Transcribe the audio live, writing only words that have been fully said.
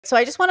So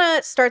I just want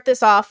to start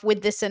this off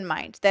with this in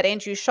mind, that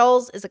Andrew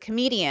Schulz is a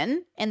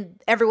comedian, and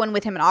everyone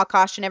with him and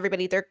Akash and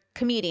everybody, they're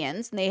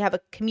comedians, and they have a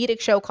comedic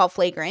show called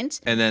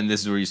Flagrant. And then this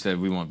is where you said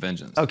we want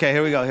vengeance. Okay,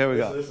 here we go.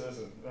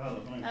 Listen.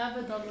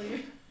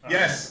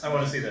 Yes, I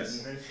want to see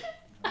this.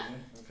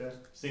 Okay,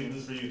 Steven,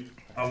 this is for you.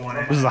 I want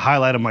it. This is the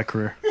highlight of my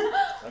career.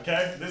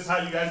 Okay, this is how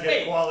you guys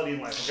get equality in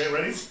life. Okay,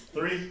 ready?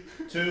 3,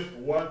 2,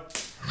 1.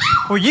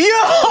 Oh, yeah!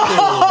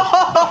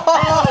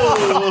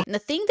 And the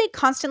thing they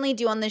constantly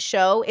do on this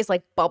show is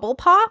like bubble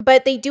pop,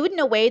 but they do it in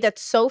a way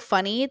that's so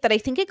funny that I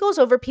think it goes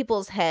over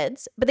people's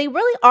heads, but they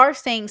really are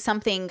saying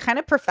something kind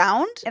of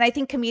profound. And I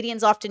think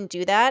comedians often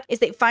do that, is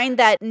they find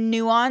that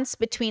nuance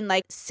between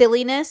like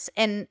silliness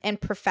and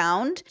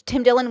profound.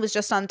 Tim Dillon was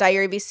just on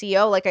Diary of a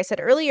CEO, like I said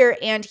earlier,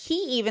 and he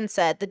even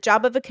said the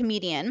job of a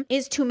comedian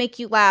is to make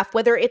you laugh,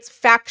 whether it's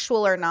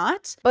factual or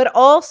not. But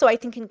also, I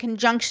think in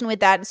conjunction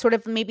with that, sort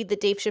of maybe the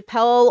Dave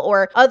Chappelle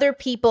or other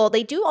people,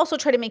 they do also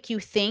try to make you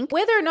think,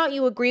 whether or not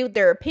you agree with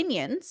their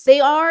opinions. They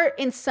are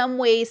in some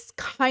ways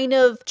kind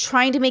of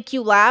trying to make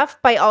you laugh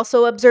by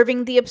also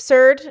observing the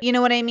absurd. You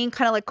know what I mean?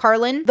 Kind of like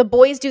Carlin. The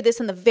boys do this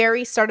in the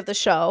very start of the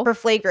show for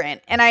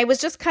Flagrant. And I was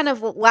just kind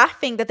of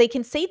laughing that they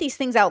can say these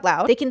things out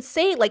loud. They can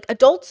say like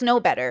adults know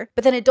better,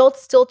 but then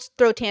adults still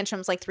throw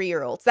tantrums like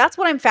 3-year-olds. That's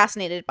what I'm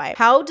fascinated by.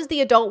 How does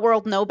the adult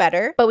world know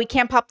better, but we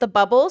can't pop the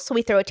bubble, so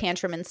we throw a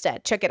tantrum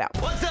instead? Check it out.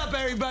 What's up,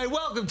 everybody?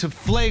 Welcome to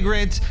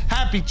Flagrant.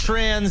 Happy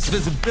Trans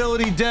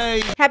Visibility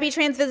Day. Happy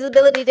Trans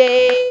Visibility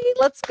Day.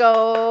 Let's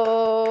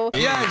go.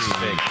 Yes.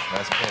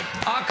 That's big.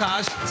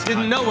 Akash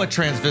didn't know what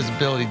Trans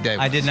Visibility Day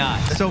was. I did not.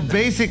 So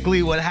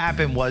basically what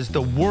happened was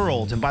the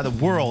world, and by the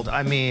world,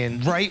 I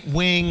mean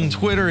right-wing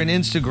Twitter and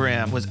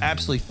Instagram, was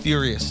absolutely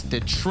furious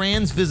that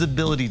Trans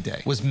Visibility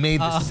Day was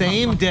made the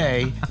same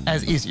day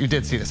as Easter. You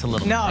did see this a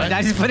little No, bit, right?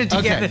 I just put it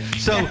together. Okay.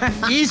 So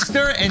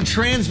Easter and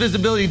Trans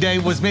Visibility Day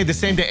was made the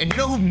same day. And you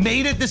know who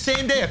made it the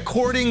same day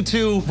according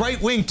to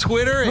right-wing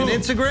Twitter and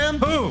Instagram?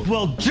 Who?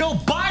 Well, Joe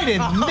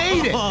Biden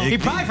made it. He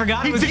probably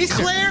forgot it was He Easter.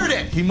 declared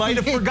it. He might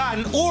have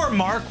forgotten. Or,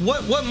 Mark,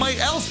 what might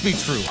else be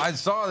true? I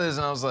saw this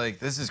and I was like,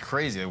 this is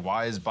crazy. Like,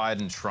 why is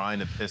Biden trying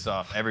to piss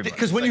off everybody?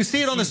 Because when It's you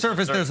like, see it on the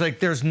surface, absurd.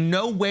 there's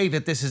no way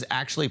that this is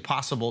actually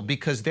possible,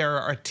 because there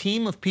are a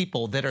team of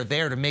people that are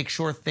there to make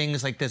sure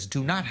things like this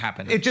do not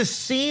happen. It just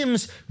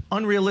seems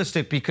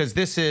unrealistic because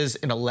this is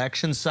an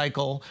election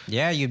cycle.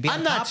 Yeah, you'd be on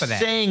I'm top not of that.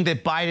 saying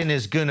that Biden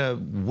is gonna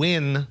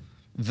win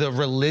the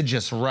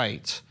religious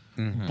right,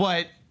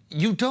 but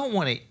you don't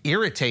want to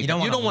irritate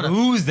them. You don't want wanna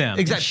to lose them.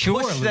 Exactly.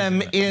 Sure, Push lose them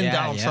them. in Yeah,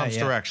 Donald yeah, Trump's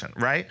yeah. direction,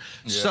 right?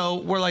 So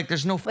we're like,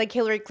 there's no. Like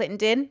Hillary Clinton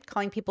did,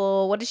 calling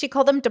people, what did she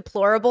call them?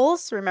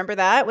 Deplorables. Remember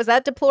that? Was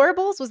that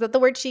deplorables? Was that the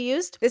word she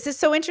used? This is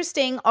so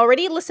interesting.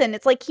 Already, listen,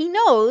 it's like he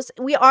knows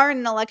we are in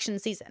an election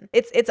season.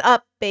 It's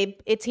up, babe.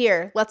 It's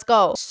here. Let's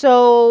go.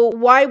 So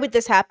why would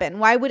this happen?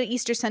 Why would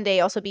Easter Sunday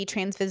also be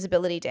Trans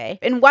Visibility Day?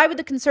 And why would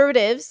the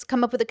conservatives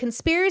come up with a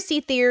conspiracy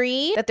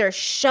theory that they're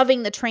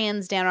shoving the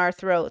trans down our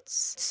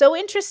throats? So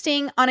interesting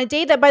on a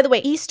day that, by the way,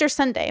 Easter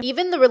Sunday,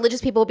 even the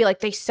religious people will be like,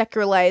 they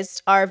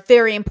secularized our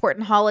very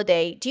important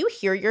holiday. Do you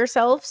hear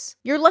yourselves?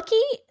 You're lucky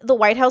the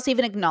White House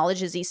even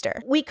acknowledges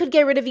Easter. We could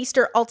get rid of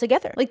Easter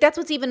altogether. Like, that's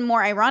what's even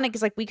more ironic,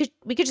 is like we could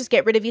just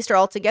get rid of Easter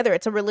altogether.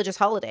 It's a religious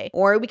holiday.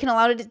 Or we can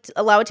allow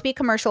it to be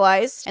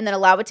commercialized and then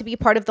allow it to be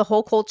part of the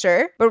whole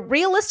culture. But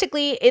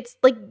realistically, it's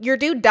like your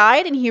dude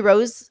died and he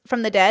rose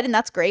from the dead, and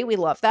that's great. We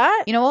love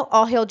that. You know,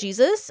 all hail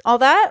Jesus, all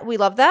that. We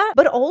love that.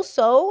 But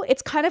also,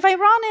 it's kind of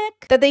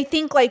ironic that they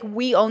think like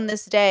we own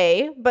this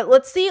day. But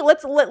let's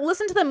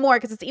listen to them more,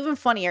 because it's even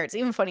funnier. It's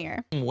even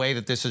funnier. Way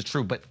that this is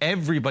true, but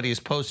everybody is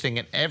posting,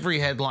 and every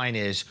headline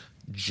is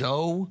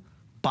Joe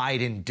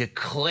Biden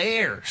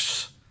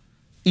declares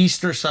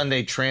Easter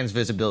Sunday Trans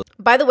Visibility.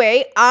 By the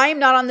way, I'm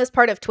not on this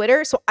part of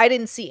Twitter, so I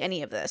didn't see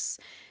any of this.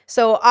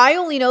 So I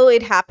only know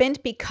it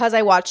happened because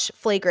I watched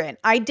Flagrant.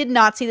 I did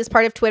not see this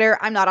part of Twitter.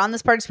 I'm not on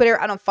this part of Twitter.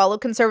 I don't follow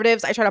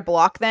conservatives. I try to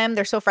block them.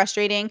 They're so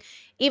frustrating.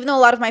 Even though a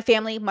lot of my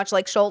family, much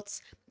like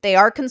Schulz, they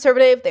are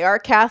conservative, they are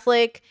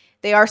Catholic,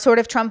 they are sort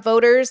of Trump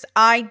voters.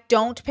 I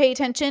don't pay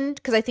attention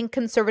because I think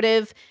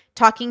conservative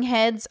talking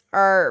heads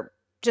are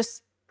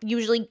just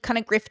usually kind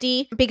of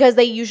grifty, because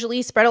they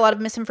usually spread a lot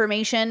of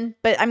misinformation.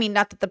 But I mean,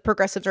 not that the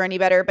progressives are any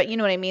better, but you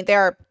know what I mean. They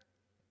are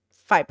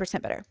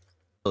 5% better.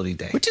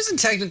 Day. Which isn't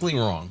technically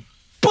wrong.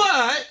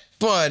 But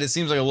it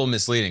seems like a little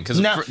misleading,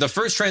 because No. the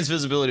first Trans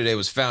Visibility Day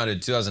was founded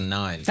in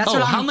 2009. That's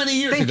what how I'm many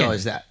years thinking. ago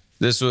is that?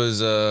 This was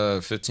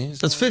 15?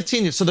 That's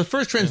 15 years. So the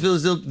first Trans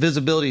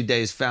Visibility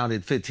Day is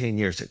founded 15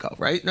 years ago,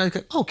 right?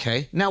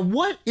 Okay. Now,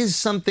 what is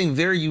something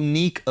very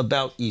unique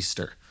about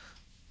Easter?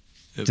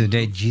 The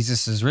day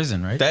Jesus is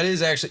risen, right? That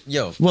is actually,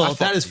 Well,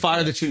 that is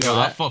fire that you know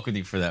I'll that. fuck with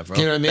you for that, bro.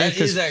 You know what I mean? That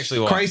is 'Cause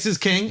actually why. Christ is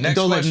king. Next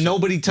Don't let question.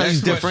 nobody tell you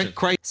Next different.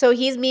 question. Christ. So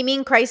he's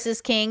memeing Christ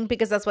is king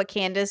because that's what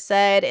Candace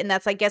said. And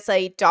that's, I guess,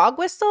 a dog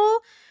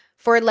whistle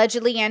for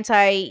allegedly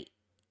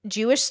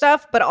anti-Jewish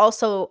stuff. But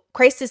also,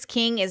 Christ is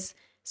king is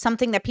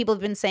something that people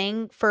have been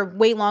saying for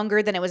way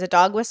longer than it was a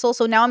dog whistle.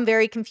 So now I'm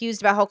very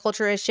confused about how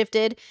culture has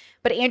shifted.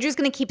 But Andrew's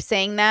going to keep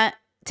saying that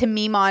to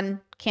meme on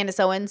Candace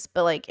Owens,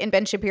 but like in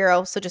Ben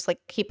Shapiro. So just like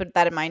keep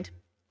that in mind.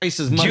 Christ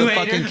is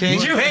motherfucking king.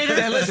 Jew hater.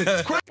 Yeah, listen,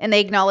 And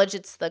they acknowledge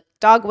it's the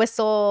dog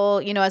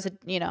whistle, you know, as a,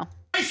 you know.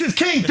 Christ is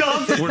king,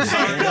 Dove.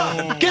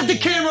 Get the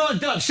camera on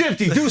Dove.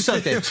 Shifty, do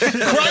something.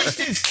 Christ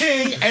is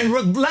king, and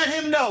let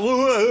him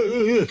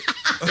know.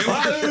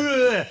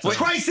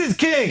 Christ is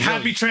king.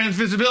 Happy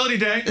Transvisibility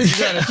Day.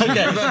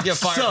 You're about to get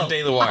fired from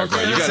Daily Wire,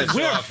 bro. You gotta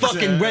We're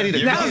fucking ready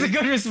to That was a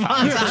good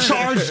response. We're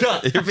charged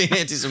up. You're being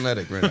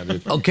anti-Semitic right now,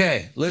 dude.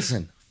 Okay,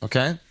 listen.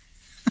 Okay.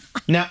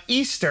 Now,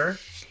 Easter.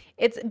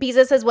 It's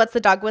Biza says, what's the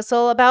dog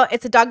whistle about?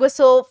 It's a dog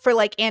whistle for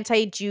like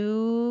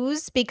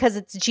anti-Jews because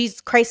it's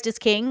Jesus Christ is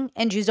king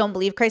and Jews don't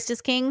believe Christ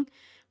is king,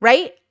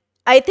 right?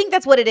 I think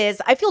that's what it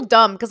is. I feel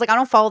dumb because like I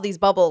don't follow these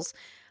bubbles,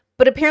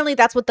 but apparently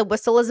that's what the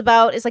whistle is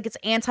about. It's like it's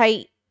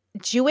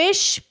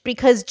anti-Jewish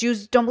because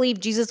Jews don't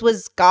believe Jesus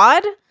was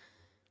God.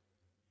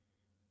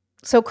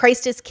 So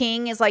Christ is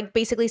king is like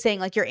basically saying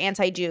like you're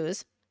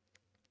anti-Jews.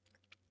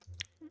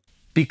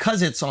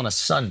 Because it's on a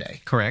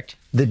Sunday. Correct.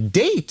 The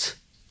date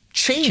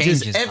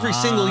changes every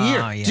single year.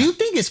 Yeah. Do you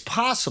think it's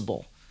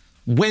possible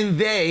when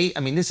they, I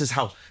mean, this is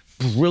how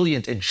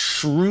brilliant and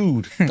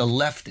shrewd the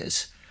left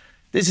is.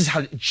 This is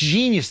how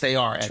genius they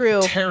are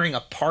at tearing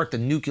apart the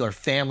nuclear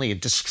family and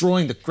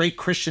destroying the great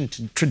Christian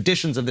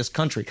traditions of this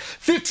country.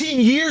 15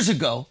 years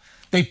ago,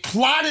 they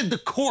plotted the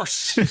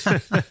course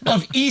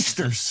of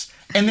Easters.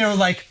 And they were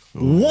like,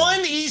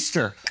 one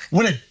Easter,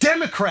 when a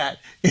Democrat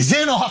is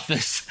in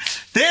office,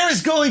 there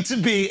is going to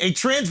be a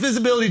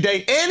Transvisibility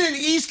Day and an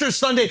Easter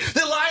Sunday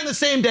that lie on the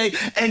same day.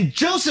 And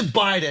Joseph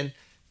Biden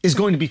is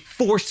going to be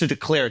forced to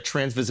declare a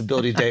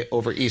Transvisibility Day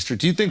over Easter.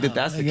 Do you think that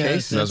that's the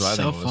case? That's what I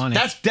think it was. funny.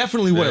 That's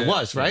definitely what it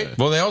was, right?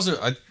 Well, they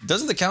also,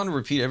 doesn't the calendar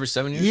repeat every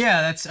 7 years?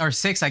 Yeah, that's our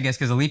 6, I guess,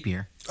 because of leap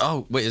year.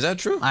 Oh, wait, is that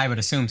true? I would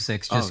assume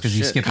 6, just Oh, because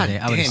you shit. skip a God day.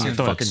 I would damn, assume. you're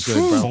fucking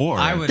good, bro.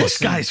 I would This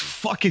assume. guy's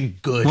fucking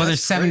good. Well,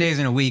 there's 7 days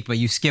in a week, but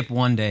you skip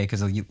one day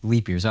because of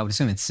leap year, so I would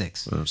assume it's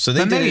 6. So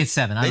they but did maybe it, it's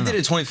 7. I They don't did know.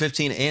 it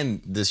 2015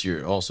 and this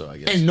year also, I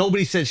guess. And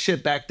nobody said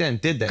shit back then,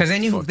 did they? Because they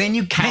knew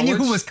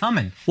who was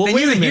coming. Well, they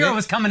wait knew a the hero minute.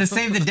 was coming to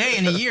save the day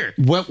in a year.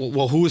 Well,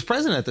 who was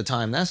president at the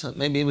time?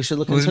 Maybe we should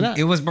look into that.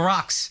 It was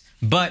Barack's,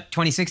 but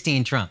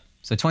 2016 Trump.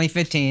 So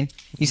 2015.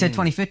 You said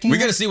 2015? We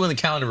got to see when the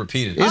calendar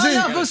repeated. Oh,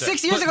 no, if it was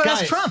 6 years ago, that's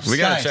Guys, Trump's. We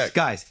gotta check.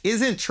 Guys,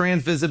 isn't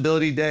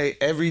Transvisibility Day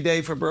every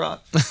day for Barack?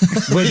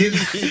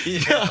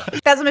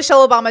 That's a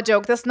Michelle Obama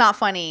joke. That's not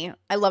funny.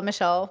 I love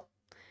Michelle.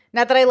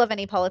 Not that I love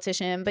any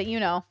politician, but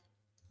you know.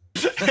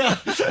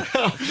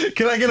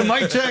 Can I get a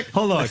mic check?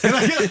 Hold on. Can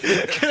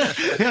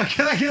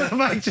I get a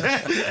mic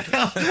check?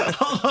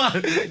 Hold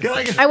on.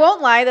 I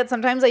won't lie that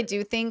sometimes I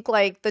do think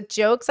like the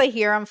jokes I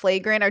hear on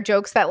Flagrant are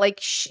jokes that like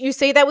you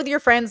say that with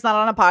your friends, not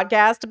on a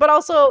podcast, but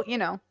also, you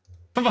know,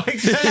 Mic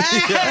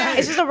check.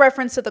 it's just a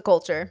reference to the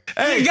culture.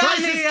 Hey, You got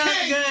Christ me. is That was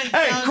king. good.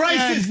 Hey, That was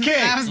Christ good. is king.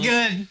 That was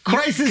good.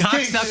 Christ is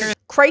king. Cocksucker.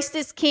 Christ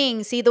is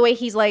king. See the way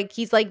he's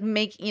like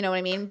make, you know what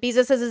I mean?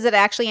 Biza says, is it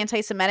actually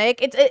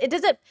anti-Semitic? It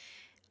doesn't.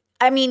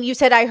 I mean, you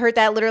said I heard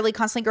that literally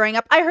constantly growing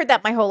up. I heard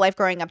that my whole life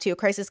growing up too.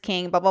 Christ is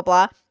king, blah, blah,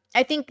 blah.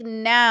 I think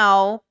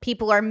now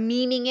people are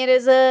memeing it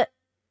as a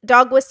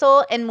dog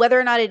whistle, and whether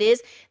or not it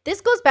is, this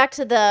goes back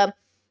to the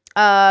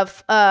FT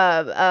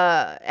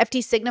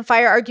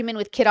signifier argument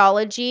with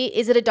kidology.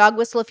 Is it a dog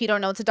whistle if you don't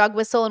know it's a dog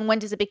whistle? And when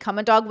does it become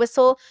a dog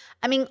whistle?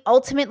 I mean,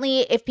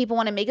 ultimately, if people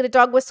want to make it a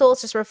dog whistle,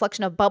 it's just a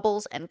reflection of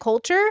bubbles and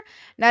culture.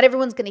 Not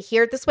everyone's going to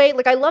hear it this way.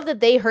 Like, I love that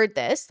they heard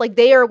this. Like,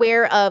 they are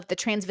aware of the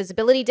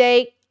Transvisibility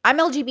Day. I'm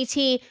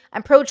LGBT,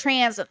 I'm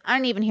pro-trans, and I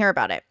don't even hear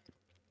about it.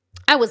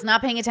 I was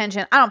not paying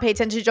attention. I don't pay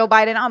attention to Joe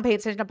Biden. I don't pay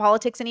attention to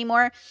politics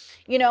anymore.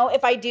 You know,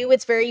 if I do,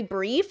 it's very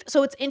brief.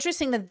 So it's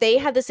interesting that they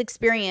had this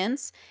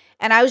experience,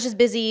 and I was just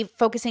busy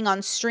focusing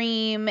on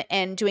stream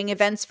and doing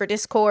events for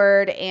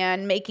Discord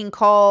and making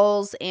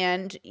calls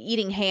and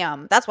eating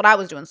ham. That's what I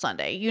was doing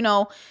Sunday, you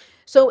know?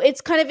 So it's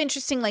kind of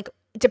interesting, like,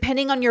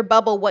 depending on your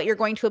bubble, what you're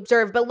going to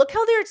observe. But look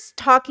how they're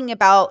talking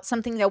about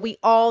something that we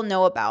all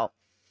know about,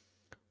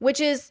 which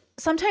is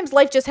sometimes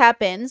life just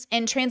happens,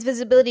 and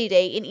Transvisibility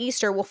Day and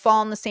Easter will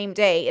fall on the same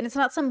day. And it's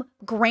not some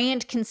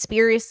grand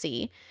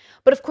conspiracy.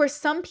 But of course,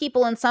 some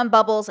people in some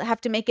bubbles have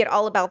to make it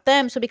all about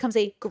them. So it becomes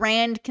a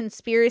grand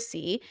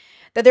conspiracy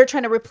that they're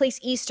trying to replace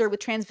Easter with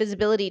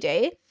Transvisibility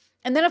Day.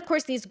 And then, of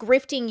course, these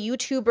grifting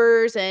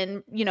YouTubers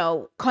and, you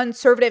know,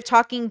 conservative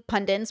talking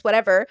pundits,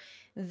 whatever,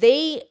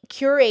 they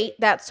curate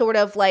that sort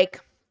of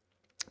like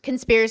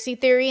conspiracy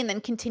theory and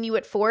then continue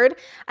it forward.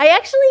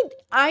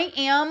 I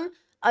am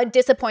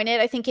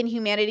disappointed, I think, in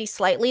humanity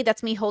slightly.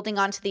 That's me holding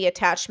on to the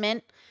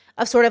attachment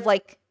of sort of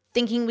like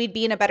thinking we'd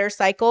be in a better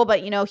cycle.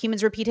 But, you know,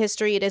 humans repeat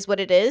history. It is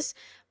what it is.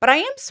 But I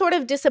am sort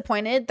of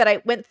disappointed that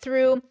I went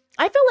through,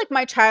 I feel like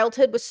my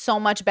childhood was so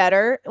much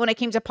better when it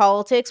came to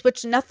politics,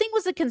 which nothing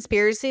was a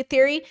conspiracy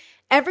theory.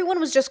 Everyone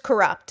was just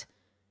corrupt.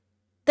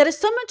 That is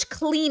so much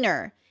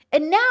cleaner.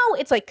 And now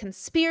it's like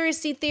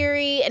conspiracy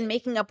theory and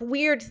making up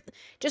weird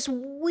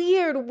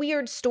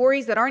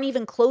stories that aren't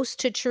even close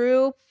to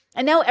true.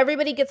 And now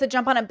everybody gets to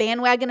jump on a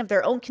bandwagon of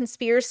their own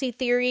conspiracy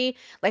theory.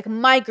 Like,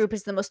 my group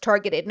is the most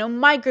targeted. No,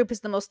 my group is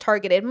the most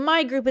targeted.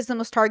 My group is the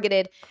most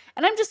targeted.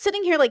 And I'm just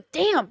sitting here like,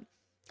 damn,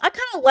 I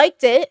kind of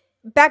liked it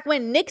back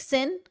when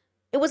Nixon,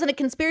 it wasn't a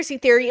conspiracy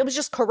theory. It was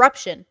just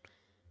corruption.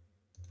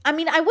 I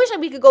mean, I wish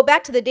we could go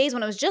back to the days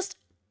when it was just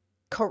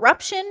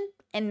corruption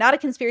and not a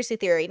conspiracy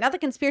theory. Not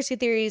that conspiracy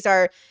theories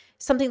are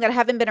something that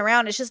haven't been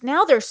around. It's just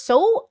now they're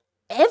so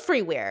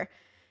everywhere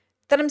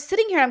that I'm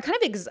sitting here and I'm kind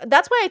of,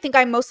 that's why I think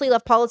I mostly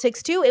love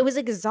politics too. It was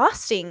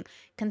exhausting.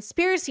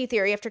 Conspiracy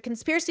theory after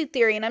conspiracy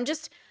theory. And I'm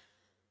just,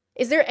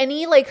 is there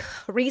any like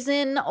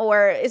reason,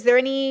 or is there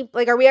any,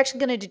 like, are we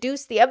actually going to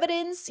deduce the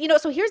evidence? You know,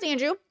 so here's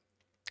Andrew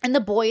and the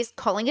boys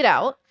calling it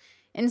out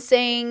and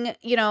saying,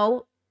 you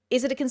know,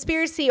 is it a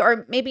conspiracy,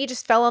 or maybe it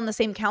just fell on the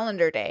same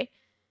calendar day?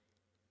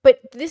 But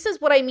this is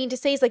what I mean to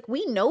say is, like,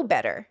 we know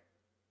better,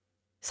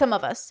 some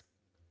of us.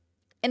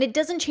 And it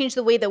doesn't change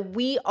the way that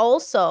we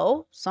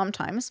also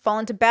sometimes fall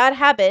into bad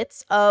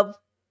habits of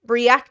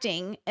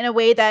reacting in a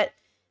way that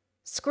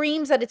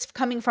screams that it's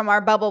coming from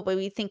our bubble, but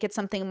we think it's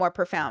something more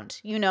profound,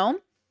 you know?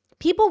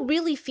 People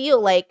really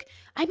feel like,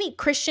 I meet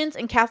Christians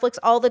and Catholics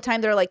all the time.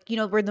 They're like, you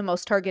know, we're the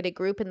most targeted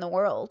group in the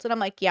world. And I'm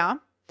like, yeah.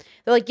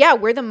 They're like, yeah,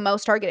 we're the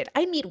most targeted.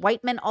 I meet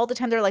white men all the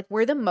time. They're like,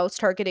 we're the most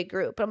targeted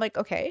group. I'm like,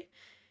 okay.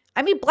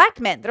 I meet black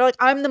men. They're like,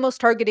 I'm the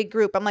most targeted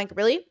group. I'm like,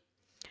 really?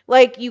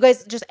 Like, you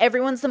guys, just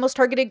everyone's the most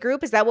targeted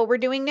group? Is that what we're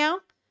doing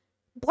now?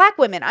 Black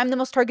women, I'm the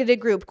most targeted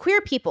group.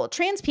 Queer people,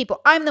 trans people,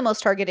 I'm the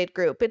most targeted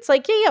group. It's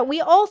like, yeah, we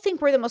all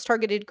think we're the most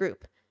targeted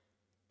group.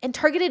 And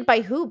targeted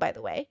by who, by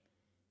the way?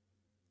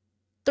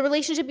 The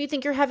relationship you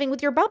think you're having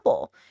with your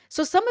bubble.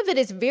 So some of it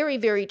is very,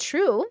 very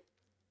true.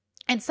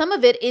 And some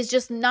of it is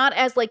just not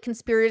as like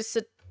conspiracy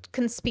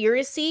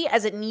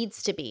as it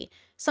needs to be.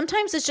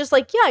 Sometimes it's just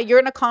like, yeah, you're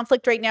in a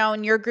conflict right now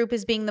and your group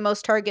is being the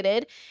most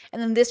targeted,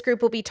 and then this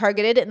group will be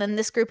targeted, and then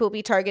this group will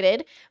be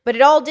targeted. But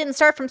it all didn't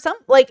start from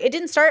it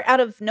didn't start out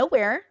of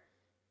nowhere.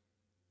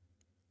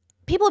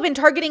 People have been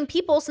targeting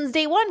people since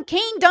day one.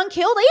 Cain done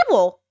killed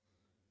Abel.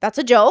 That's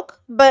a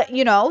joke. But,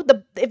 you know,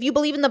 if you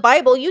believe in the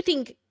Bible, you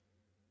think,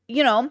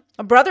 you know,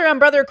 a brother on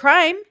brother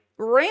crime,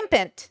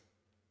 rampant.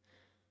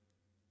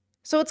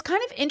 So it's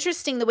kind of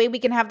interesting the way we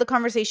can have the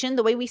conversation,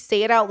 the way we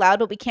say it out loud,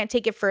 but we can't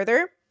take it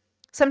further.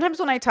 Sometimes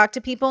when I talk to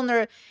people and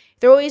they're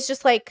always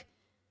just like,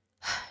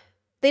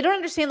 they don't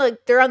understand,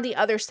 like, they're on the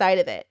other side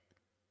of it.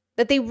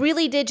 That they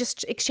really did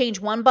just exchange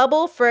one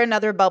bubble for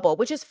another bubble,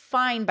 which is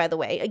fine, by the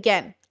way.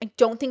 Again, I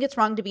don't think it's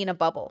wrong to be in a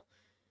bubble.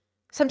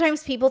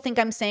 Sometimes people think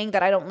I'm saying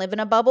that I don't live in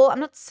a bubble. I'm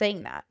not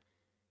saying that.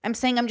 I'm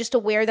saying I'm just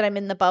aware that I'm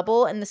in the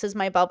bubble and this is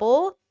my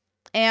bubble.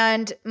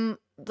 And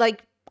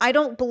like, I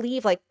don't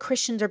believe like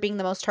Christians are being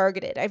the most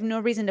targeted. I have no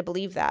reason to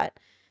believe that.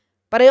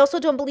 But I also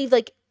don't believe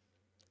like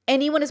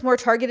anyone is more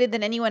targeted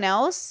than anyone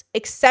else,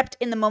 except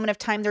in the moment of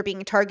time they're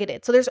being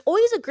targeted. So there's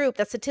always a group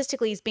that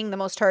statistically is being the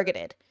most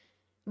targeted.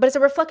 But it's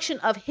a reflection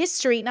of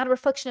history, not a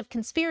reflection of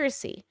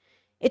conspiracy.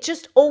 It's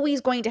just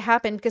always going to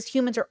happen because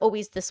humans are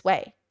always this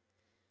way.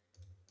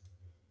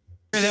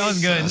 That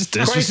was good.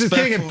 Christ is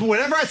king. And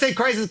whenever I say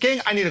Christ is king,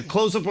 I need a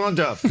close-up on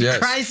Duff. Yes.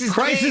 Christ is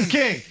Christ king. is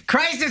king.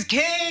 Christ is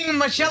king.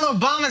 Michelle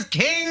Obama's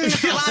king.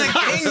 There's a lot of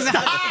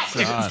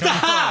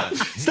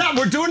kings. Stop.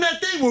 We're doing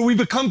that thing where we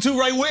become too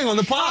right-wing on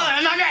the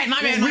pod.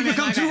 My bad. We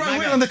become too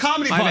right-wing on the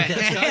comedy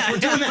podcast, guys. We're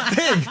doing that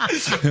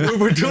thing.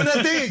 We're doing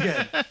that thing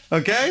again.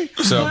 Okay?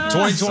 So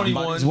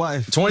 2021, Somebody's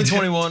wife.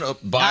 2021,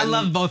 Biden. I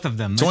love both of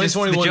them.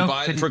 2021, Just the joke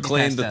Biden couldn't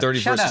proclaimed the be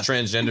passed 31st up. is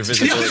transgender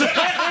visibility.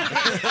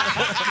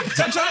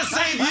 I'm trying to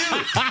save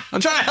you. I'm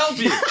trying to help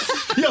you.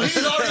 Yo,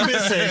 he's already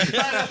been saved.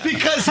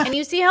 Because And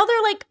you see how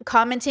they're like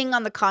commenting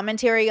on the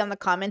commentary on the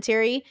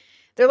commentary?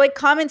 They're like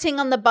commenting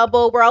on the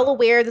bubble. We're all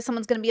aware that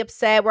someone's going to be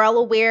upset. We're all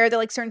aware that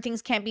like certain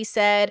things can't be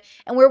said.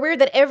 And we're aware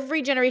that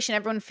every generation,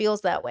 everyone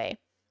feels that way.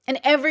 And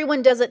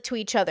everyone does it to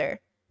each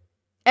other.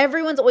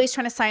 Everyone's always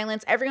trying to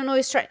silence. Everyone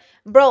always try.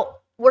 Bro,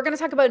 we're going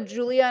to talk about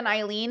Julia and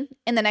Eileen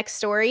in the next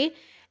story.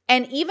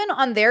 And even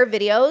on their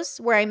videos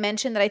where I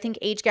mentioned that I think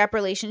age gap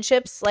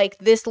relationships, like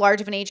this large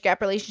of an age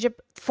gap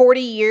relationship, 40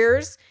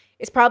 years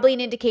is probably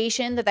an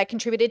indication that that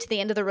contributed to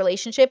the end of the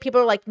relationship. People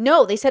are like,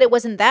 no, they said it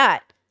wasn't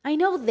that. I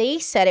know they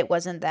said it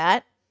wasn't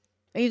that.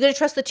 Are you going to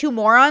trust the two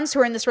morons who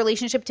are in this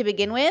relationship to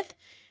begin with?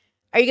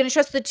 Are you going to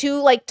trust the two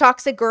like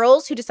toxic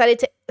girls who decided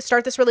to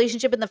start this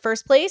relationship in the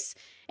first place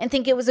and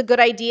think it was a good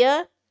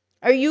idea?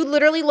 Are you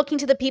literally looking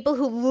to the people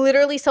who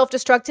literally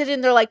self-destructed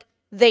and they're like,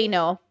 they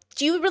know?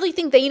 Do you really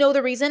think they know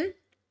the reason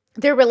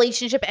their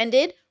relationship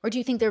ended? Or do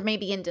you think they're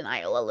maybe in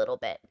denial a little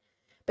bit?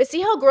 But see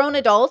how grown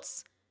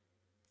adults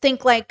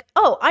think like,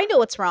 oh, I know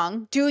what's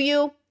wrong. Do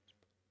you?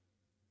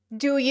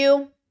 Do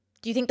you?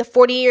 Do you think the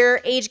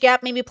 40-year age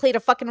gap maybe played a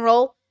fucking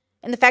role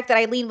in the fact that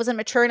Eileen wasn't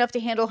mature enough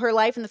to handle her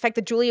life and the fact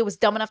that Julia was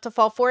dumb enough to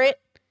fall for it?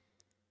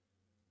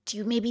 Do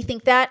you maybe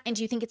think that? And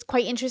do you think it's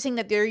quite interesting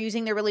that they're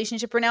using their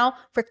relationship right now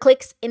for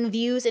clicks and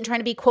views and trying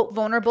to be, quote,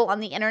 vulnerable on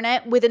the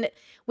internet with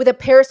a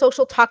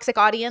parasocial toxic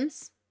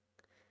audience?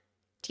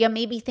 Do you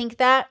maybe think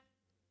that?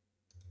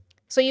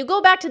 So you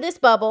go back to this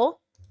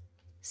bubble,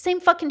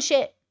 same fucking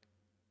shit.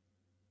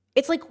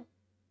 It's like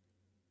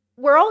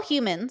we're all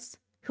humans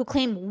who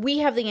claim we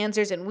have the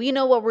answers and we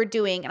know what we're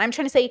doing. And I'm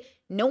trying to say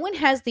no one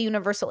has the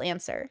universal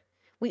answer.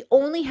 We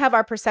only have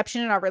our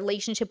perception and our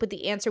relationship with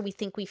the answer we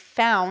think we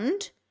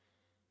found.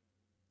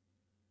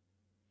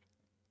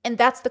 And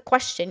that's the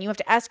question you have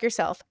to ask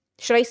yourself.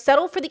 Should I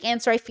settle for the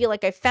answer I feel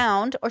like I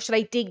found, or should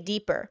I dig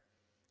deeper?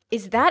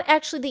 Is that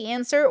actually the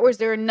answer, or is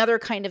there another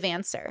kind of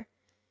answer?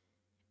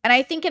 And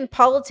I think in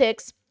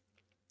politics,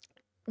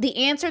 the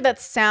answer that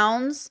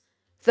sounds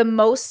the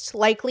most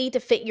likely to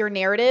fit your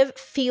narrative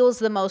feels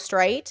the most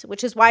right,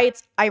 which is why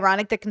it's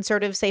ironic that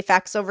conservatives say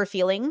facts over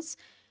feelings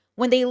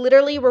when they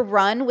literally were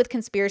run with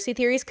conspiracy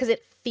theories because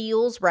it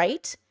feels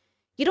right.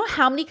 You know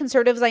how many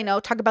conservatives I know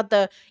talk about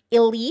the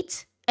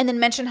elite and then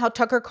mention how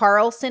Tucker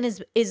Carlson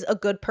is a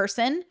good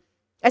person,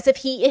 as if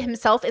he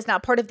himself is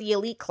not part of the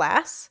elite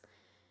class.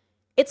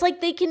 It's like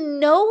they can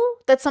know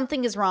that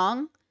something is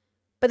wrong,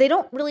 but they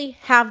don't really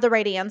have the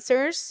right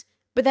answers.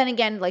 But then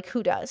again, like,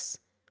 who does?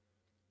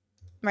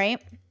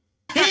 Right?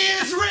 He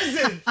is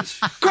risen!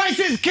 Christ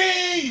is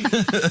king!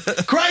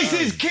 Christ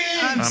is king!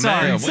 I'm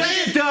sorry.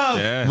 Say it, Dove!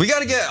 Yeah. We got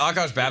to get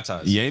Akash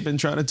baptized. You ain't been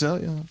trying to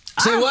tell you.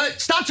 Say what?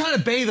 Stop trying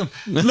to bathe him.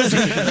 Listen,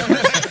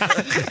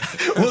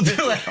 we'll do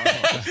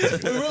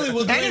it. Really,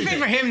 we'll do Anything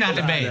for him not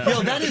to bathe.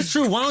 Yo, that is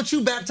true. Why don't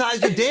you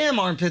baptize your damn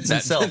armpits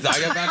and self? I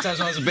got baptized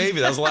when I was a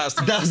baby. That was the last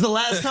time. That was the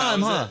last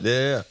time, huh?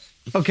 Yeah.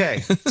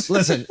 Okay,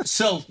 listen.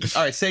 So, all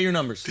right, say your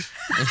numbers. His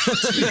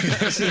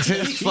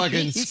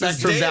fucking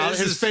spectrum down.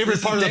 His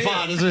favorite part of the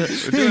pod is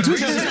I'm doing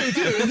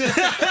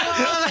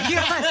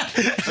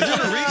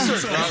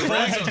research,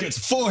 bro. Gets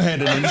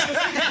forehead in him.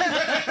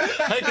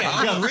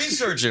 I'm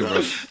researching,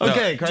 bro.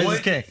 Okay, Christ is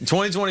king.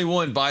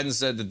 2021, Biden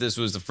said that this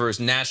was the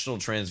first National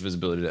Trans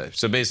Visibility Day.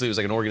 So basically, it was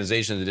like an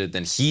organization that did it.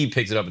 Then he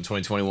picked it up in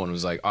 2021 and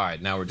was like, all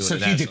right, now we're doing So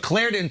it he national.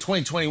 declared it in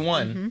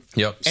 2021. Mm-hmm.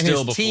 Yep, And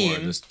still his before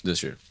team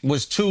this year.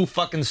 was too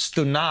fucking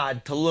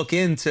stunad to look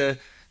into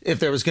if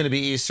there was going to be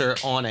Easter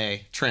on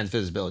a Trans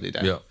Visibility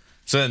Day. Yeah.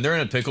 So then they're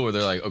in a pickle where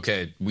they're like,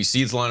 okay, we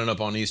see it's lining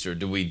up on Easter.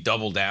 Do we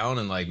double down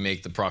and like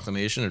make the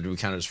proclamation, or do we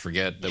kind of just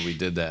forget that we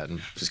did that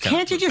and just kind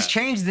Can't you just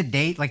change the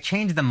date, like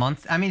change the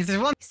month? I mean, if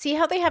there's one See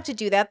how they have to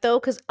do that, though?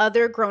 Because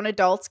other grown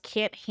adults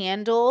can't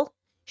handle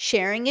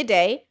sharing a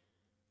day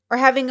or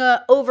having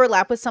a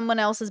overlap with someone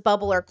else's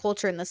bubble or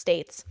culture in the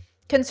States.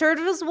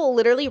 Conservatives will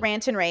literally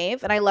rant and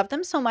rave, and I love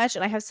them so much,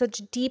 and I have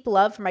such deep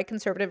love for my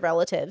conservative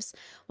relatives.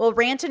 Will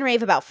rant and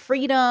rave about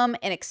freedom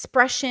and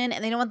expression,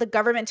 and they don't want the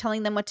government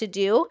telling them what to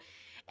do.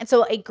 And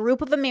so a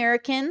group of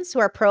Americans who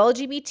are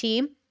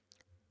pro-LGBT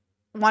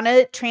want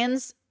a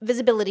Trans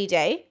Visibility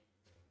Day,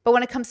 but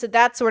when it comes to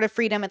that sort of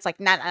freedom, it's like,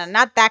 not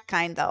that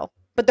kind, though.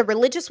 But the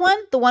religious one,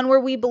 the one where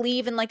we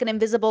believe in like an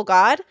invisible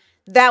God,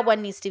 that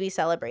one needs to be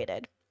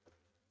celebrated.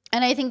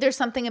 And I think there's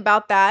something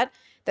about that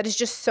is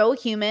just so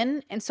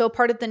human and so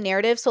part of the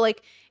narrative. So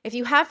like if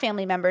you have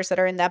family members that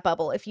are in that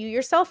bubble, if you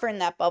yourself are in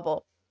that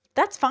bubble,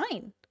 that's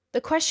fine. The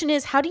question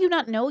is, how do you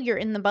not know you're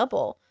in the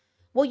bubble?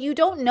 Well, you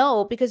don't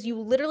know because you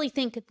literally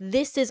think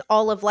this is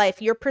all of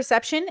life. Your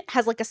perception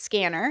has like a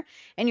scanner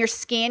and you're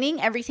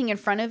scanning everything in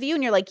front of you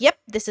and you're like, yep,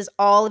 this is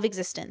all of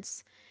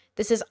existence.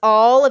 This is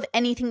all of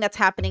anything that's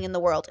happening in the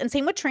world. And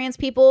same with trans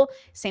people,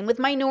 same with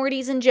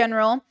minorities in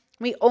general.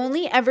 We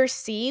only ever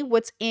see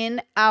what's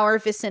in our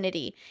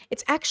vicinity.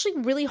 It's actually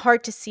really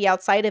hard to see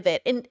outside of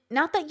it. And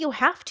not that you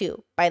have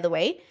to, by the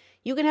way.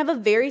 You can have a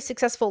very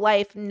successful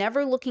life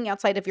never looking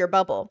outside of your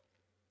bubble.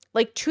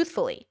 Like,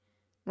 truthfully,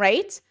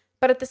 right?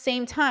 But at the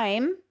same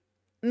time,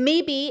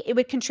 maybe it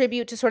would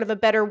contribute to sort of a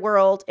better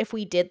world if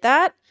we did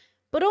that.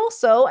 But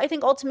also, I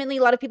think ultimately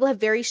a lot of people have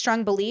very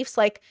strong beliefs.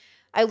 Like,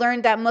 I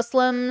learned that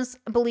Muslims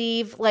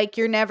believe like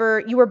you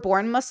were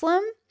born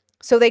Muslim.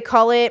 So they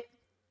call it,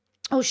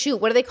 oh shoot,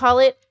 what do they call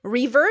it?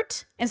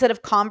 Revert instead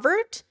of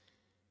convert,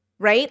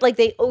 right? Like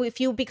if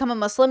you become a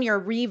Muslim, you're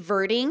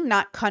reverting,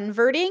 not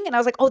converting. And I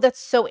was like, oh, that's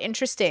so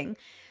interesting.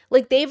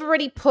 Like they've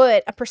already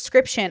put a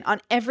prescription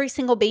on every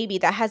single baby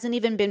that hasn't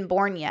even been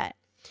born yet.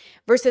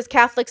 Versus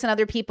Catholics and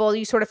other people,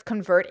 you sort of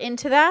convert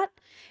into that.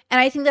 And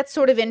I think that's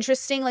sort of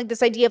interesting. Like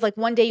this idea of like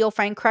one day you'll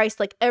find Christ,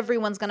 like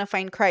everyone's going to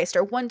find Christ,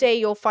 or one day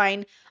you'll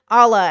find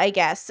Allah, I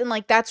guess. And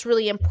like, that's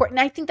really important.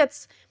 I think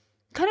that's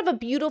kind of a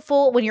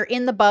beautiful, when you're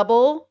in the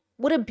bubble,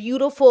 what a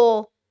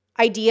beautiful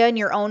idea in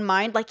your own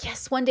mind. Like,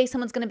 yes, one day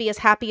someone's going to be as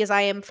happy as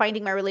I am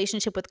finding my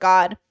relationship with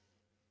God.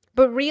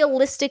 But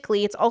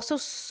realistically, it's also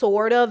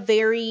sort of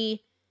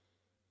very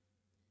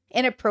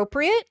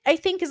inappropriate, I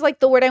think is like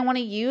the word I want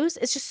to use.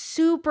 It's just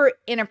super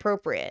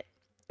inappropriate,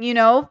 you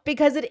know,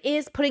 because it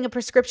is putting a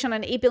prescription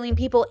on 8 billion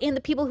people and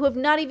the people who have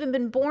not even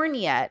been born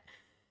yet.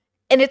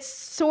 And it's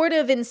sort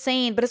of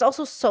insane, but it's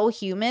also so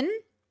human.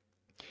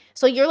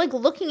 So you're like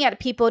looking at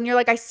people and you're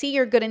like, I see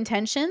your good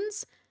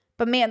intentions,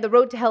 but man, the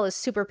road to hell is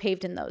super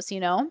paved in those, you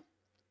know?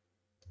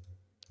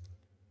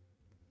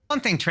 One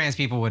thing trans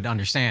people would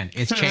understand,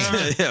 it's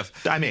change. Yeah.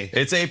 I mean,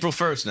 It's April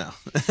 1st now.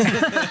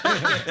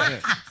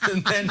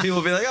 And then people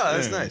will be like, oh,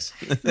 that's nice.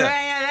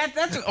 Yeah,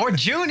 that's or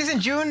June, isn't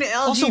June LG?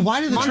 also, why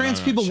do the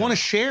trans people want to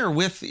share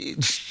with?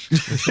 Because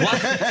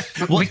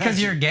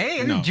you're gay?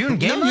 Isn't June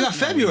gay? No, you got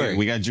February.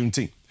 We got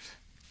Juneteenth.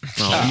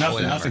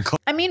 Nothing.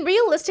 I mean,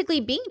 realistically,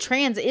 being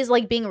trans is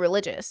like being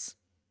religious.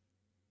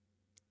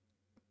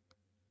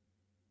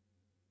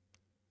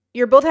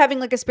 You're both having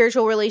like a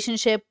spiritual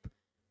relationship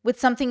with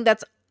something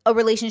that's a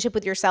relationship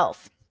with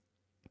yourself.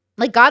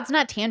 Like God's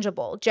not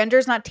tangible.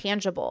 Gender's not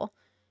tangible.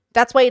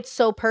 That's why it's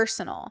so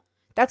personal.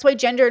 That's why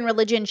gender and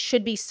religion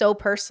should be so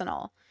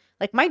personal.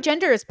 Like my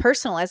gender is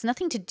personal. It has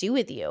nothing to do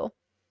with you.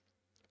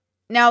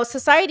 Now,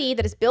 society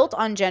that is built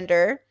on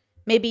gender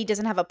maybe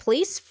doesn't have a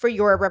place for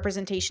your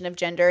representation of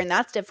gender, and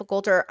that's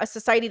difficult. Or a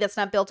society that's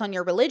not built on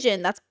your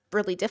religion, that's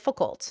really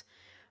difficult.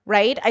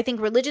 Right? I think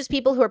religious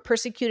people who are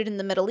persecuted in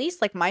the Middle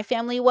East, like my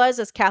family was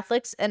as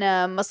Catholics in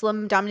a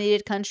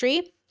Muslim-dominated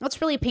country, that's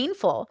really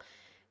painful.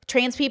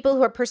 Trans people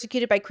who are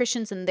persecuted by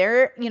Christians in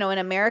their, in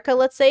America,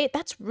 let's say,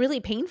 that's really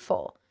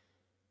painful.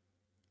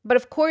 But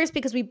of course,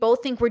 because we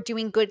both think we're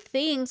doing good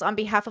things on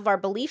behalf of our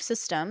belief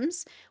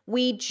systems,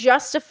 we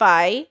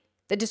justify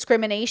the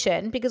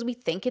discrimination because we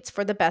think it's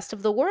for the best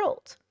of the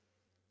world.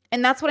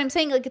 And that's what I'm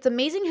saying. Like, it's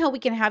amazing how we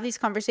can have these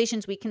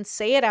conversations. We can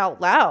say it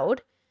out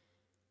loud.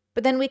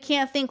 But then we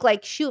can't think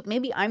like, shoot,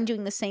 maybe I'm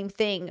doing the same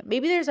thing.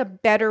 Maybe there's a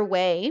better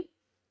way.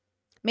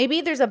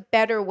 Maybe there's a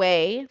better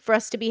way for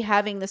us to be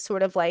having this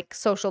sort of like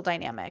social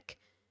dynamic.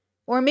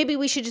 Or maybe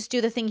we should just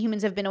do the thing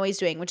humans have been always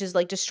doing, which is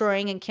like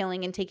destroying and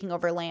killing and taking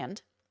over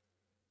land.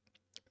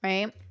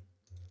 Right?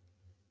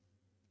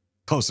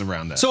 Close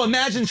around that. So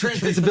imagine Trans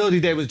Visibility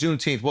Day was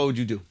Juneteenth. What would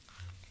you do?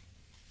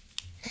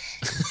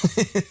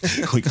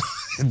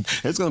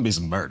 There's gonna be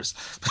some murders.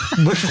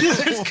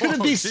 There's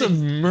gonna be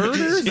some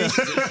murders.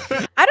 I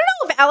don't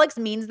know if Alex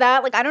means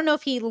that. Like, I don't know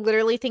if he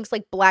literally thinks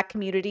like Black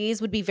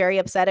communities would be very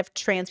upset if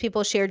trans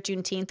people shared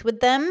Juneteenth with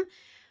them.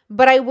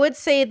 But I would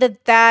say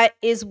that that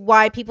is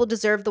why people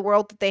deserve the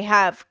world that they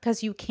have,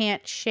 because you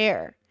can't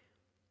share.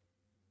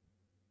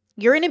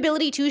 Your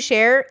inability to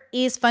share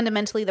is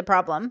fundamentally the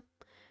problem.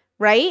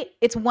 Right?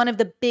 It's one of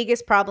the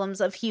biggest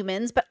problems of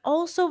humans, but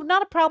also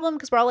not a problem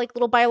because we're all like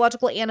little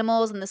biological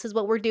animals and this is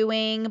what we're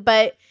doing.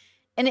 But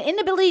an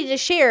inability to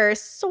share is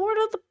sort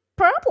of the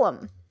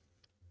problem.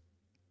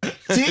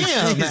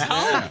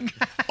 Damn.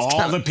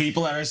 All the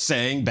people that are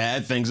saying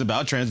bad things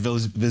about trans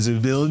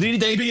visibility,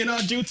 they being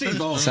on Juneteenth.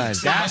 Oh,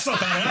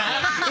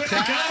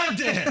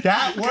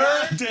 That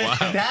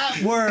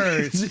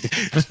word.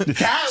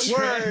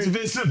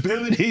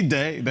 Visibility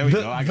Day. There we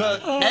go. I got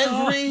it.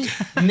 Every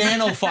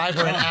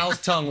nanofiber in Al's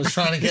tongue was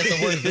trying to get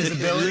the word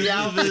visibility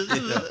out.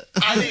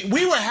 I mean,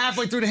 we were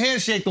halfway through the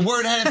handshake. The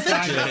word hadn't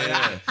fit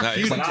yet. No,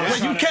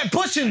 But you kept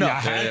pushing though.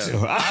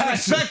 I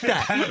respect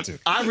that.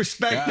 I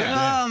respect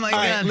that. Oh my All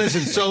right, God.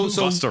 listen. So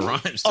Busta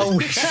Rhymes. Oh,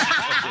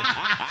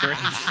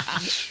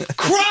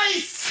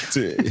 Christ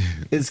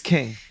is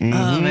king.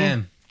 Oh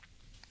man.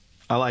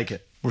 I like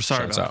it. We're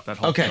sorry Shouts about out. that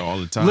whole Okay. All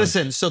the time.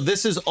 Listen, so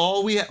this is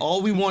all we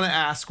want to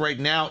ask right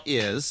now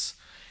is,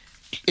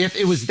 if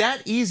it was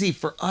that easy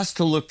for us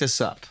to look this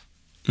up,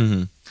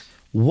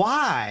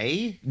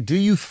 why do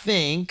you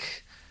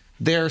think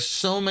there are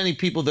so many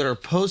people that are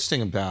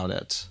posting about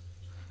it?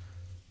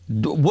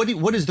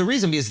 What is the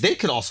reason? Because they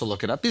could also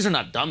look it up. These are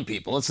not dumb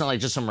people. It's not like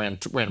just some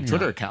random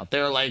Twitter account.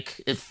 They're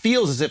like, it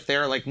feels as if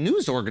they're like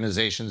news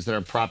organizations that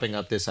are propping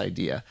up this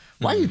idea.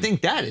 Why do you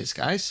think that is,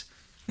 guys?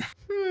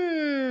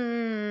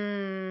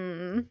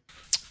 I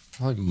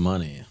like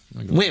money.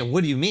 Wait,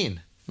 what do you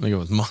mean? I'm gonna go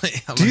with money.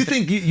 Do you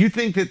think you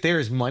think that there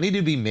is money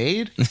to be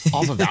made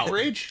off of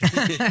outrage?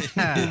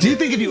 Do you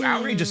think if you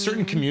outrage a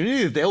certain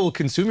community that they will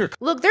consume your?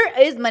 Look,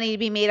 there is money to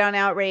be made on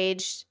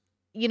outrage.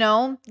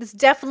 It's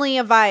definitely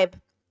a vibe.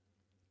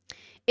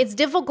 It's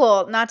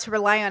difficult not to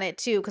rely on it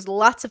too, because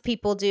lots of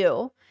people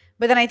do.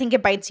 But then I think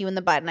it bites you in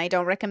the butt, and I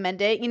don't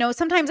recommend it.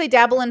 Sometimes I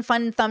dabble in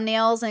fun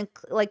thumbnails and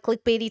like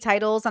clickbaity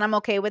titles, and I'm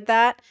okay with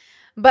that.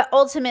 But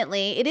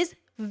ultimately, it is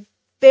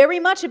very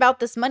much about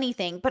this money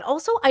thing, but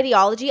also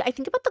ideology. I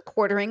think about the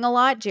quartering a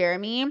lot.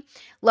 Jeremy,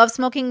 love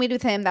smoking weed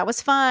with him. That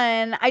was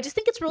fun. I just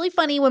think it's really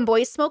funny when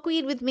boys smoke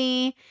weed with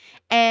me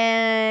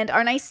and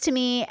are nice to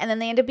me, and then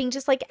they end up being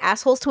just like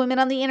assholes to women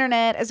on the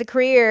internet as a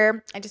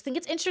career. I just think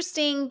it's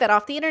interesting that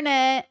off the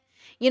internet,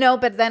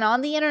 but then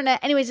on the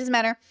internet, anyways, it doesn't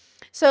matter.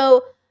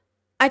 So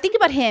I think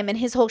about him and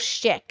his whole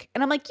shtick,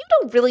 and I'm like, you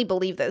don't really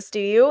believe this,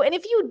 do you? And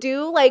if you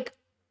do, like,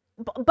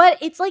 but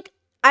it's like,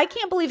 I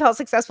can't believe how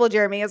successful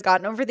Jeremy has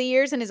gotten over the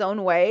years in his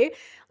own way.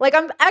 Like,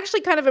 I'm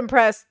actually kind of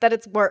impressed that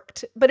it's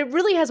worked, but it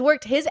really has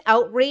worked. His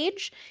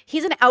outrage,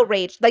 he's an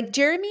outrage. Like,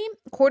 Jeremy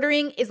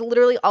quartering is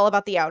literally all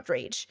about the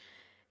outrage.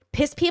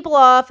 Piss people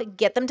off,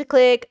 get them to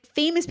click.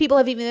 Famous people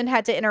have even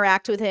had to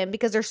interact with him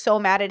because they're so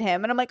mad at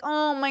him. And I'm like,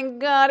 oh my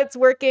God, it's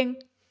working.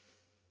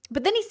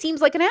 But then he seems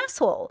like an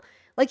asshole.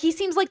 Like, he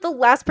seems like the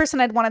last person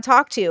I'd want to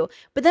talk to.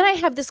 But then I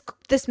have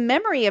this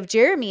memory of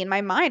Jeremy in my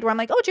mind where I'm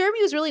like, oh,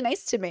 Jeremy was really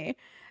nice to me.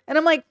 And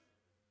I'm like,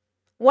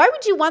 Why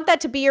would you want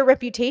that to be your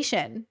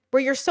reputation?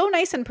 Where you're so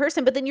nice in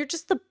person, but then you're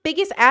just the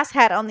biggest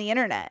asshat on the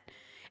internet.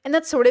 And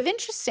that's sort of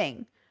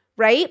interesting,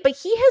 right? But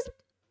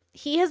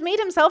he has made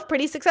himself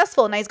pretty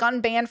successful. And he's gotten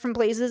banned from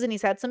places and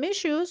he's had some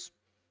issues.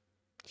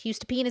 He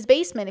used to pee in his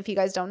basement, if you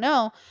guys don't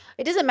know.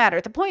 It doesn't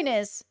matter. The point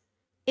is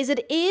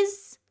it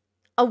is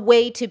a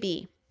way to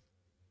be.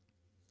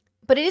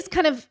 But it is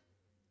kind of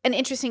an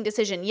interesting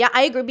decision. Yeah,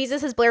 I agree. Beezus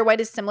says Blair White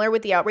is similar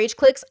with the outrage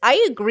clicks.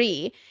 I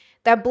agree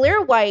that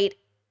Blair White,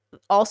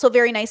 also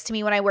very nice to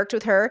me when I worked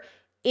with her,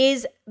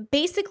 is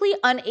basically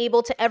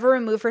unable to ever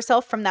remove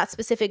herself from that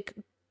specific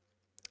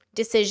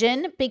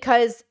decision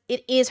because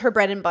it is her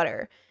bread and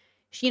butter.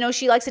 You know,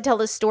 she likes to tell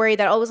this story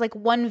that, oh, it was like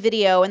one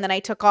video and then I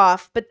took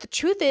off. But the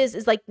truth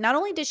is like not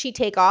only did she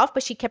take off,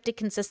 but she kept it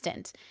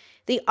consistent.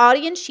 The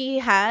audience she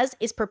has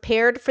is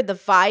prepared for the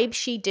vibe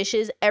she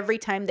dishes every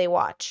time they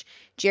watch.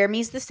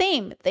 Jeremy's the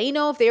same. They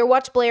know if they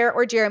watch Blair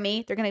or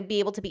Jeremy, they're going to be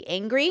able to be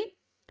angry.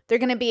 They're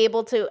going to be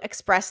able to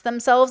express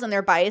themselves and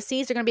their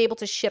biases. They're going to be able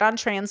to shit on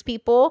trans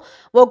people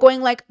while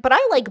going like, but I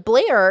like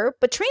Blair,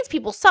 but trans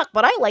people suck,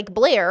 but I like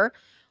Blair.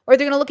 Or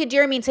they're going to look at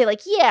Jeremy and say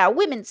like, yeah,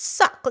 women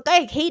suck. Like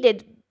I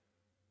hated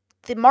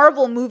the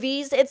Marvel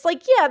movies. It's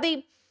like, yeah,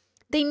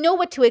 they know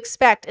what to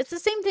expect. It's the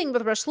same thing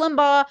with Rush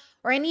Limbaugh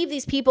or any of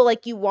these people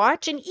like you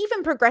watch. And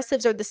even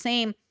progressives are the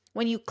same.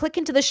 When you click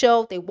into the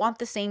show, they want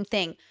the same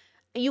thing.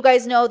 You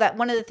guys know that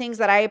one of the things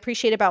that I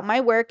appreciate about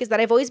my work is that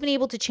I've always been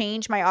able to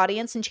change my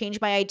audience and change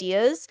my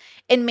ideas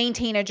and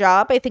maintain a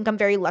job. I think I'm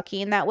very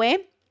lucky in that way.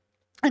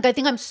 Like, I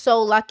think I'm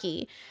so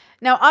lucky.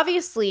 Now,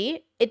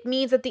 obviously, it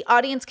means that the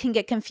audience can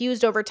get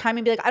confused over time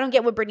and be like, I don't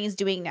get what Brittany's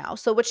doing now.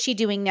 So what's she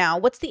doing now?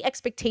 What's the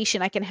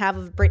expectation I can have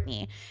of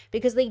Brittany?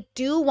 Because they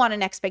do want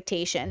an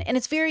expectation. And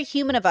it's very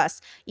human of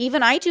us.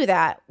 Even I do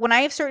that. When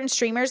I have certain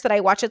streamers that I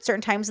watch at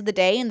certain times of the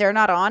day and they're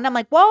not on, I'm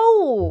like,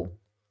 whoa,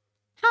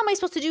 how am I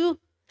supposed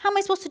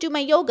to do my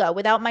yoga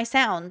without my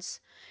sounds?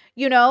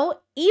 You know,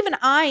 even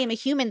I am a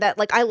human that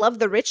like, I love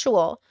the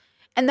ritual.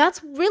 And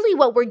that's really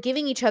what we're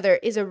giving each other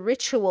is a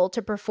ritual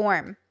to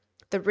perform.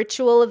 The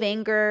ritual of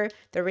anger,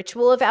 the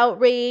ritual of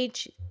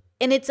outrage.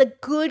 And it's a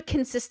good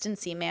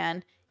consistency,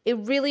 man. It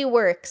really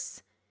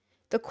works.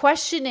 The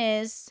question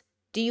is,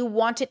 do you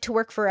want it to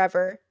work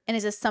forever? And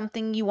is it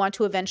something you want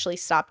to eventually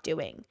stop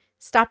doing?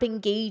 Stop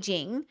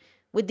engaging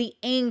with the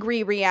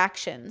angry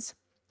reactions.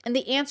 And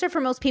the answer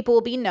for most people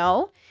will be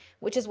no,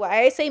 which is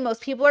why I say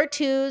most people are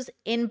twos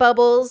in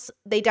bubbles.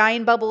 They die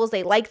in bubbles.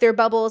 They like their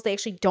bubbles. They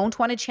actually don't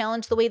want to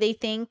challenge the way they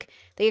think.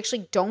 They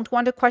actually don't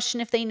want to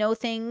question if they know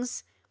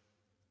things.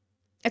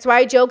 It's why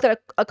I joke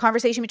that a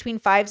conversation between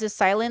fives is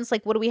silence.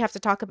 Like, what do we have to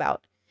talk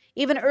about?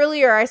 Even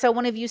earlier, I saw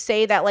one of you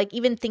say that, like,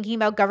 even thinking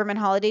about government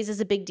holidays is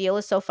a big deal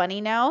is so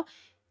funny now.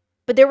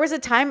 But there was a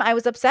time I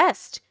was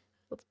obsessed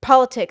with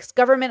politics,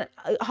 government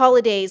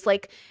holidays.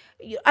 Like,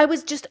 I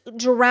was just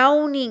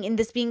drowning in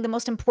this being the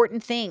most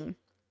important thing.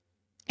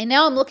 And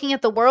now I'm looking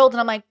at the world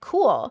and I'm like,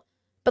 cool.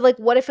 But, like,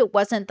 what if it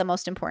wasn't the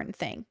most important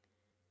thing?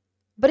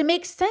 But it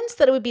makes sense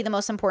that it would be the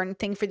most important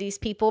thing for these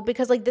people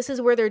because, like, this is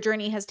where their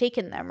journey has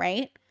taken them,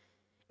 right?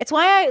 It's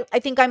why I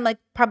think I'm like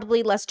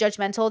probably less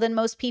judgmental than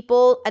most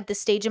people at this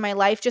stage in my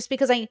life just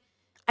because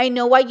I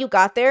know why you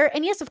got there.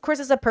 And yes, of course,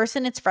 as a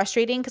person, it's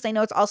frustrating because I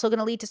know it's also going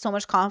to lead to so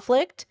much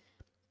conflict.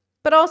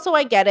 But also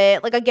I get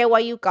it. Like I get why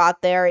you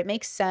got there. It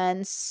makes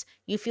sense.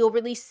 You feel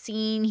really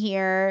seen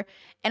here.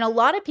 And a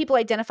lot of people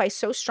identify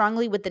so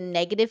strongly with the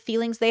negative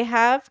feelings they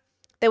have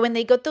that when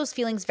they get those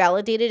feelings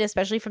validated,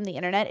 especially from the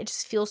internet, it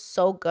just feels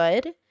so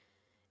good.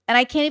 And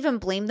I can't even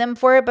blame them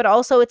for it. But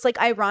also it's like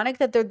ironic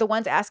that they're the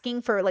ones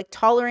asking for like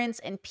tolerance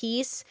and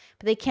peace,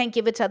 but they can't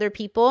give it to other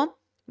people,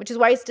 which is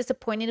why it's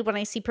disappointed when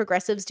I see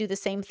progressives do the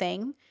same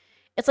thing.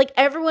 It's like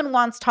everyone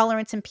wants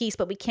tolerance and peace,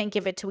 but we can't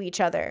give it to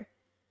each other.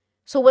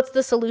 So what's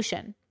the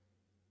solution?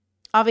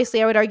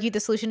 Obviously, I would argue the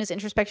solution is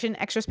introspection,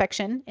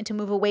 extrospection, and to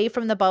move away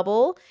from the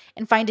bubble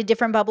and find a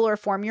different bubble or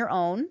form your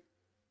own,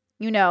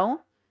 you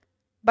know?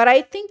 But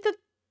I think that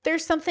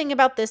there's something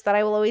about this that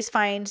I will always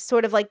find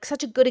sort of like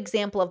such a good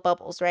example of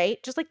bubbles, right?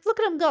 Just like, look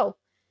at them go.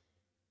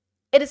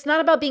 And it's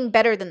not about being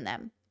better than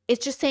them.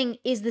 It's just saying,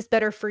 is this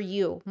better for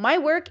you? My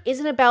work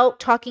isn't about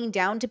talking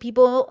down to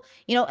people,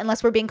 you know,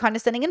 unless we're being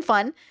condescending and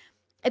fun.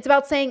 It's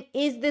about saying,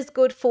 is this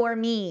good for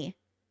me?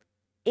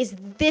 Is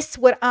this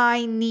what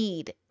I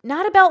need?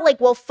 Not about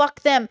like, well,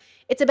 fuck them.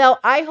 It's about,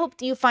 I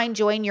hope you find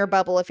joy in your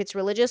bubble. If it's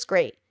religious,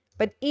 great.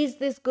 But is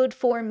this good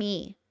for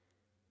me?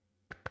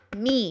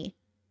 Me.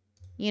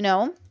 You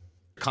know?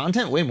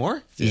 Content way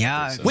more?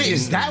 Yeah. So. Wait,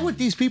 is that what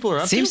these people are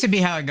up Seems to? to be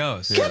how it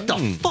goes. Get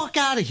the fuck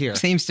out of here.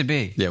 Seems to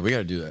be. Yeah, we got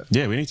to do that.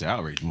 Yeah, we need to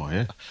outrage more,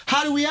 yeah?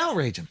 How do we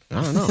outrage them?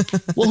 I don't know.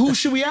 Well, who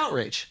should we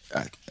outrage?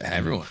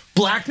 Everyone.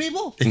 Black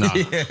people? No.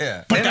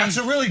 Yeah. But that's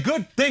a really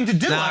good thing to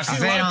do. No, I've seen a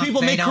they lot of don't-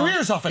 people they make don't-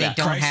 careers off of that.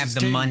 They don't have Crisis the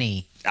team.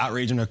 money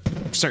outraging a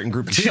certain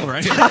group of people,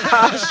 right? Sorry.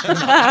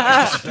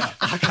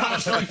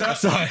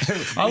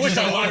 I wish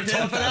I laughed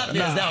for that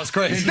because that was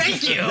crazy.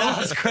 Thank you. That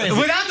was crazy.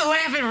 Without the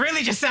laugh, it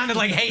really just sounded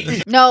like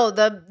hate. No,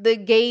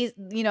 the gays,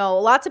 you know,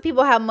 lots of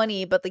people have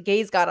money, but the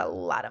gays got a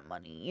lot of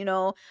money, you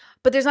know,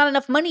 but there's not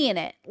enough money in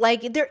it.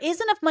 Like, there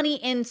is enough money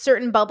in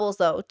certain bubbles,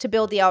 though, to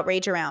build the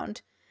outrage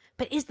around.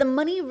 But is the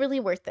money really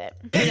worth it?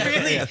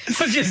 Really?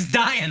 I'm just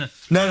dying.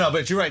 No,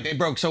 but you're right. They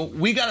broke. So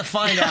we got to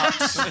find out.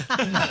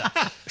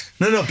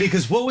 No,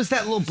 because what was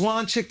that little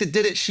blonde chick that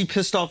did it? She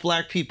pissed off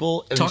black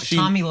people.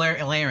 Tommy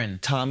Laren.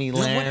 Tommy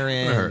What happened to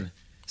Laren. her?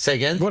 Say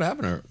again? What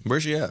happened to her?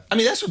 Where's she at? I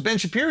mean, that's what Ben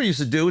Shapiro used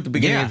to do at the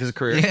beginning of his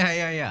career.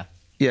 Yeah.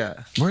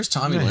 Yeah. Where's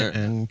Tommy Laren?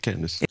 And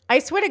Candace. I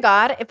swear to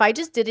God, if I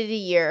just did it a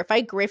year, if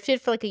I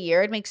grifted for like a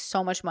year, I'd make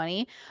so much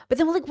money. But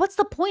then, like, what's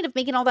the point of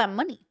making all that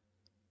money?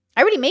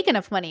 I already make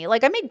enough money.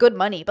 Like, I make good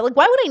money. But, like,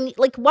 why would I need,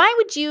 like, why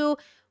would you,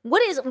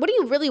 what are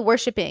you really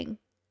worshiping?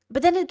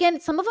 But then again,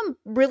 some of them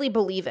really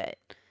believe it.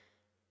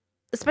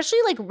 Especially,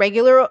 like,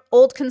 regular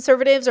old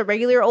conservatives or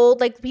regular old,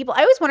 like, people.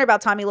 I always wonder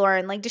about Tommy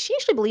Lauren. Like, does she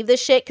actually believe this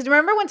shit? Because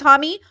remember when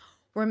Tommy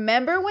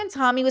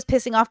was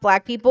pissing off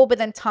black people, but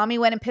then Tommy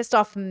went and pissed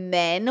off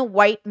men,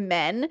 white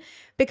men,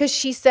 because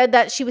she said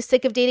that she was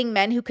sick of dating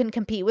men who couldn't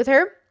compete with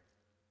her.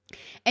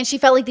 And she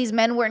felt like these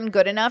men weren't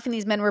good enough and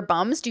these men were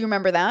bums. Do you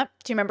remember that?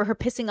 Do you remember her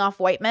pissing off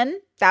white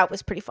men? That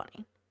was pretty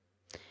funny.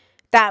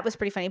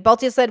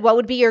 Baltia said, what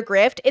would be your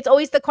grift? It's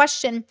always the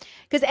question.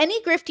 Because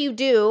any grift you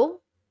do,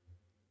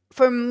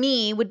 for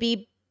me, would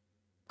be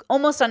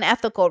almost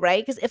unethical,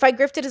 right? Because if I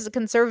grifted as a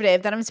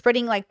conservative, then I'm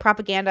spreading like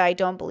propaganda I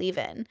don't believe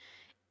in.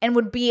 And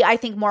would be, I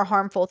think, more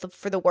harmful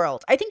for the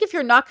world. I think if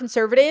you're not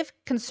conservative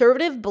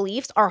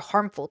beliefs are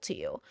harmful to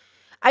you.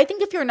 I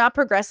think if you're not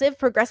progressive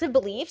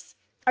beliefs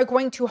are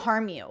going to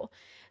harm you.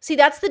 See,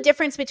 that's the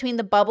difference between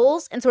the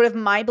bubbles and sort of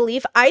my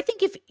belief. I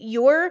think if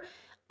you're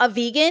a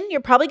vegan,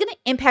 you're probably going to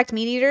impact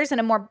meat eaters in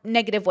a more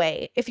negative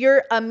way. If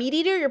you're a meat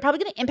eater, you're probably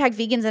going to impact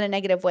vegans in a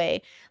negative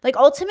way. Like,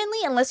 ultimately,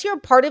 unless you're a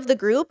part of the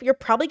group, you're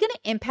probably going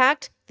to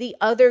impact the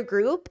other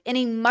group in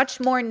a much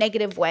more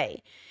negative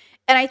way.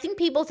 And I think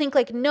people think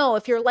like, no,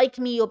 if you're like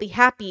me, you'll be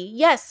happy.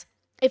 Yes,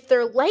 if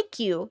they're like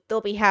you,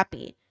 they'll be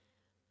happy.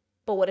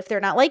 But what if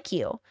they're not like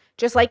you?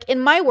 Just like in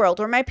my world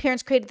where my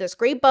parents created this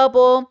great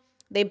bubble,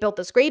 they built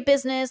this great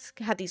business,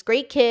 had these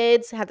great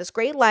kids, had this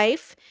great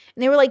life.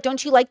 And they were like,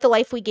 don't you like the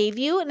life we gave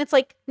you? And it's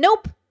like,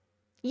 nope.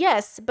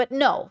 Yes, but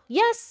no.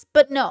 Yes,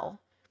 but no.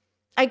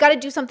 I got to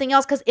do something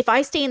else because if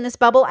I stay in this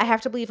bubble, I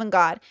have to believe in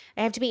God.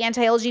 I have to be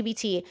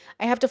anti-LGBT.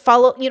 I have to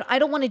follow, I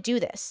don't want to do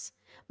this.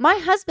 My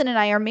husband and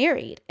I are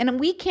married, and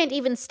we can't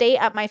even stay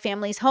at my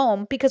family's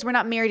home because we're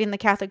not married in the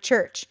Catholic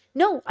Church.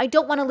 No, I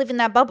don't want to live in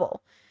that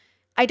bubble.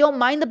 I don't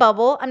mind the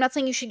bubble. I'm not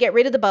saying you should get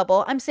rid of the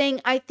bubble. I'm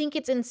saying I think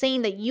it's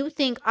insane that you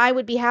think I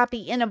would be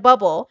happy in a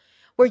bubble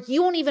where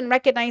you won't even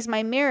recognize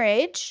my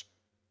marriage.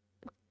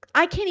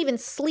 I can't even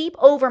sleep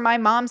over my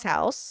mom's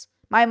house,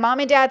 my mom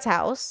and dad's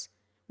house,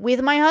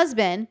 with my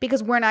husband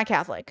because we're not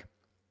Catholic.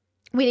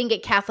 We didn't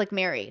get Catholic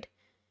married.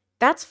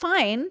 That's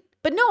fine.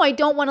 But no, I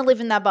don't want to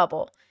live in that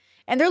bubble.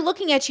 And they're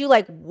looking at you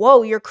like,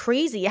 whoa, you're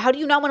crazy. How do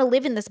you not want to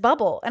live in this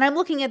bubble? And I'm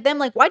looking at them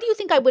like, why do you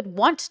think I would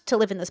want to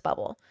live in this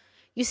bubble?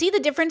 You see the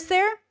difference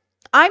there?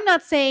 I'm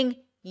not saying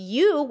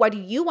why do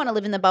you want to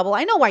live in the bubble?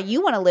 I know why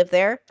you want to live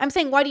there. I'm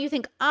saying, why do you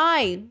think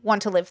I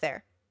want to live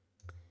there?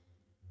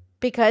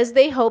 Because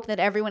they hope that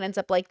everyone ends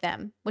up like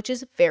them, which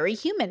is very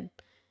human.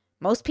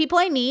 Most people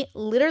I meet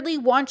literally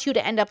want you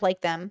to end up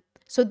like them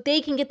so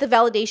they can get the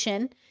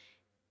validation,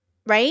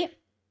 right?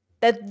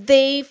 That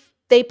they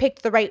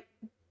picked the right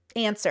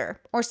answer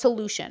or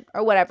solution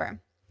or whatever.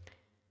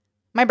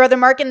 My brother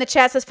Mark in the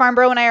chat says Farm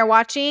Bro and I are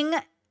watching.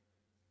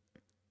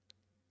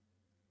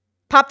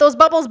 Pop those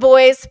bubbles,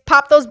 boys.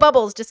 Pop those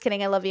bubbles. Just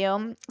kidding. I love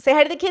you. Say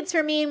hi to the kids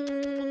for me.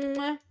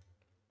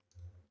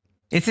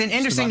 It's an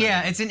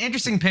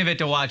interesting pivot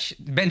to watch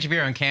Ben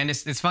Shapiro and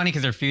Candace. It's funny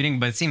because they're feuding,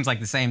 but it seems like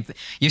the same thing.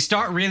 You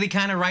start really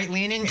kind of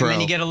right-leaning, and then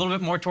you get a little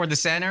bit more toward the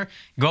center,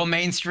 go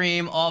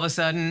mainstream, all of a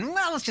sudden,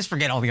 well, let's just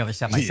forget all the other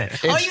stuff I said.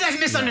 Oh, you guys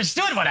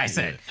misunderstood what I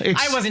said.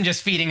 I wasn't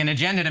just feeding an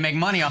agenda to make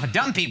money off of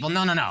dumb people.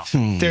 No.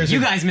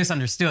 You guys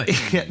misunderstood.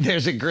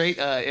 There's a great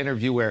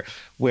interview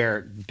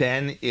where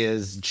Ben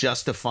is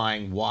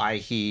justifying why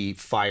he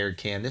fired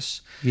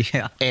Candace.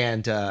 Yeah.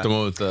 And the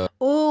one with the...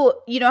 Ooh,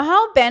 you know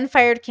how Ben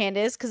fired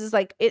Candace? Because it's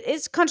like, it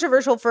is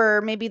controversial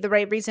for maybe the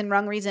right reason,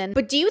 wrong reason.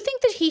 But do you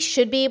think that he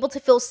should be able to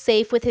feel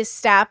safe with his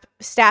staff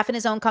in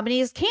his own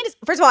companies? Candace,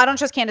 first of all, I don't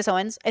trust Candace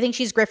Owens. I think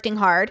she's grifting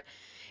hard.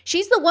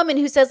 She's the woman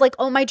who says like,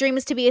 oh, my dream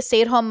is to be a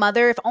stay-at-home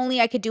mother. If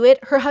only I could do it.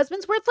 Her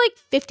husband's worth like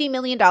 $50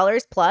 million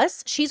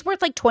plus. She's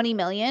worth like $20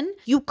 million.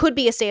 You could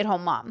be a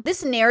stay-at-home mom.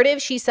 This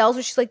narrative she sells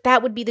where she's like,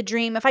 that would be the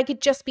dream. If I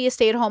could just be a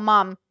stay-at-home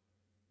mom.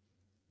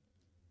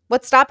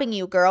 What's stopping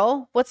you,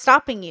 girl? What's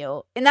stopping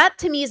you? And that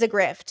to me is a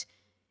grift.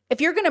 If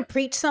you're going to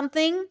preach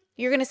something,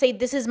 you're going to say,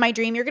 this is my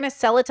dream. You're going to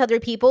sell it to other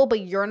people, but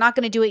you're not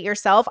going to do it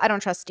yourself. I don't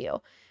trust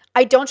you.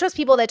 I don't trust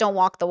people that don't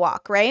walk the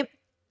walk, right?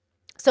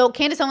 So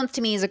Candace Owens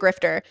to me is a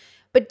grifter.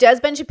 But does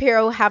Ben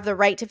Shapiro have the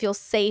right to feel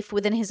safe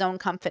within his own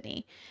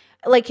company,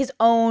 like his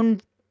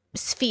own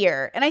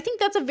sphere? And I think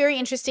that's a very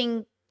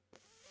interesting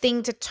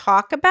thing to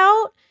talk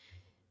about,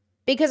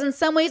 because in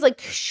some ways, like,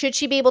 should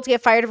she be able to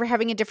get fired for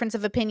having a difference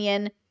of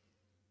opinion?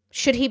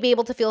 Should he be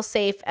able to feel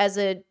safe as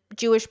a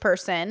Jewish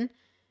person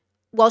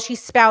while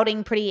she's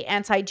spouting pretty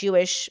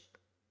anti-Jewish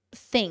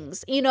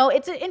things? You know,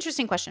 it's an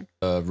interesting question.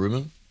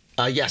 Ruben?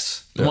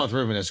 Yes, the one with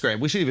Ruben is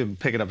great. We should even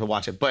pick it up and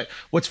watch it. But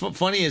what's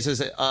funny is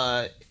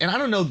that, and I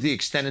don't know the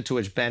extent to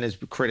which Ben is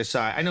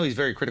criticized. I know he's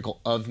very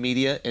critical of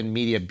media and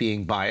media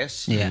being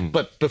biased. Yeah.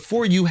 But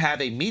before you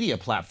have a media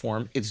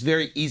platform, it's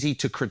very easy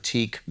to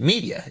critique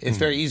media. It's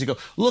very easy to go,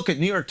 look at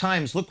New York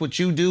Times, look what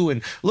you do,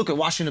 and look at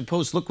Washington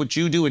Post, look what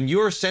you do, and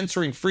you're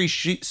censoring free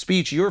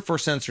speech, you're for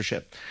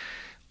censorship.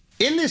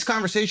 In this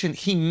conversation,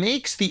 he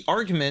makes the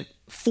argument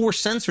for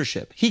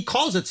censorship. He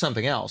calls it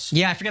something else.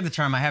 Yeah, I forget the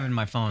term. I have it in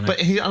my phone.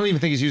 But I don't even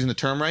think he's using the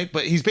term right.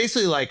 But he's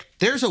basically like,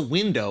 there's a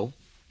window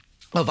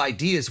of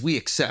ideas we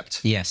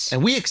accept. Yes.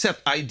 And we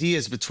accept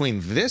ideas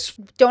between this.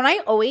 Don't I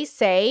always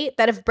say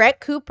that if Brett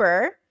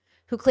Cooper,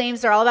 who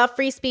claims they're all about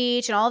free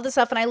speech and all of this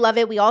stuff, and I love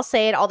it, we all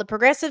say it, all the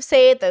progressives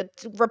say it, the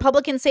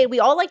Republicans say it, we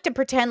all like to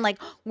pretend like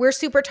we're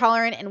super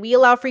tolerant and we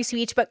allow free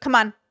speech, but come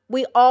on,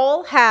 we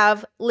all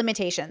have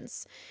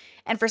limitations.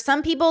 And for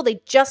some people,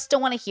 they just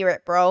don't want to hear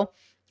it, bro.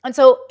 And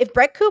so if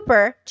Brett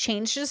Cooper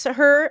changes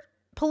her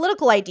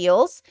political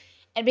ideals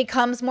and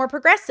becomes more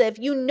progressive,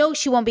 you know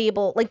she won't be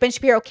able, like Ben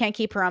Shapiro can't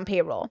keep her on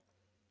payroll.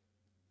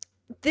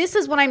 This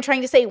is what I'm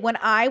trying to say. When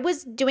I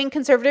was doing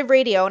conservative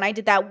radio and I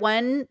did that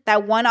one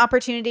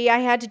opportunity I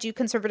had to do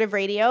conservative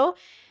radio,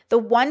 the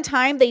one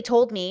time they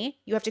told me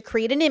you have to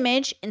create an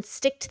image and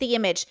stick to the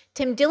image.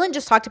 Tim Dillon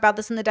just talked about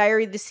this in the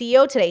Diary of the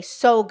CEO today.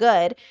 So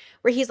good.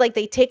 Where he's like,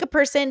 they take a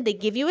person, they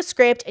give you a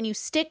script and you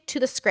stick to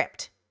the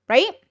script,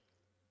 right?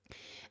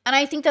 And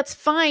I think that's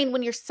fine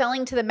when you're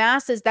selling to the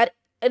masses. That,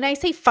 and I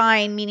say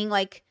fine, meaning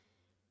like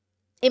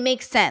it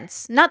makes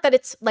sense. Not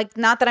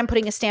that I'm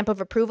putting a stamp of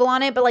approval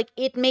on it, but like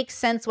it makes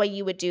sense why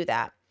you would do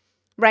that,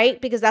 right?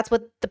 Because that's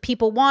what the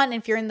people want.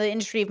 And if you're in the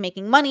industry of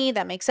making money,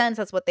 that makes sense.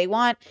 That's what they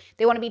want.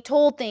 They want to be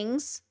told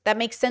things that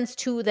make sense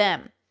to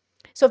them.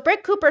 So if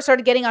Brett Cooper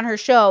started getting on her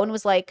show and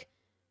was like,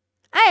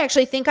 I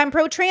actually think I'm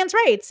pro-trans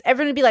rights,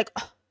 everyone would be like,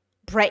 oh,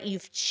 Brett,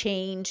 you've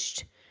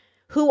changed.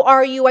 Who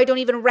are you? I don't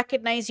even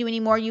recognize you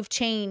anymore. You've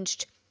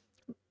changed.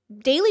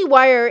 Daily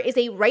Wire is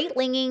a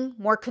right-leaning,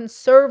 more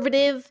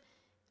conservative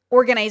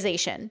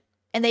organization,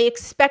 and they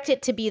expect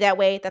it to be that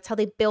way. That's how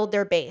they build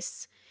their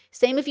base.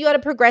 Same if you had a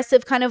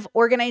progressive kind of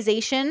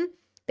organization,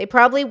 they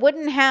probably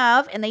wouldn't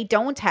have, and they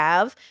don't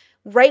have,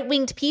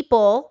 right-winged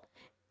people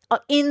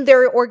in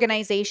their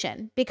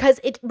organization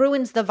because it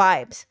ruins the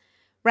vibes,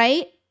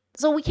 right?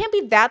 So we can't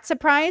be that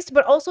surprised,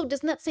 but also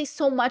doesn't that say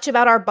so much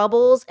about our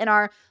bubbles and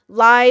our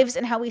lives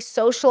and how we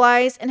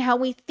socialize and how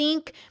we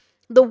think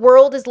the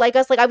world is like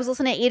us? Like I was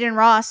listening to Aiden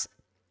Ross.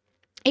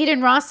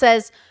 Aiden Ross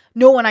says,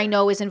 no one I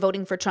know isn't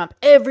voting for Trump.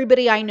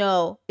 Everybody I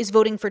know is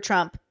voting for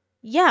Trump.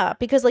 Yeah,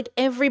 because like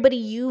everybody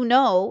you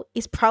know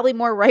is probably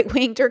more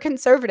right-winged or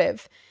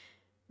conservative.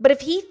 But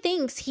if he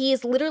thinks he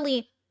is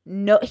literally,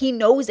 he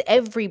knows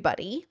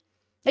everybody,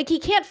 like he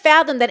can't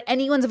fathom that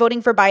anyone's voting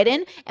for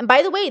Biden. And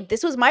by the way,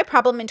 this was my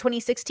problem in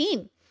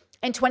 2016.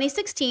 In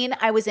 2016,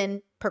 I was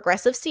in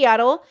progressive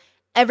Seattle.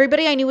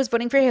 Everybody I knew was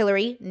voting for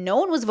Hillary. No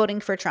one was voting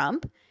for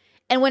Trump.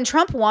 And when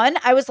Trump won,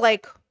 I was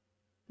like,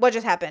 what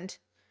just happened?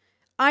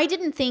 I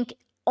didn't think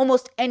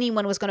almost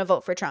anyone was going to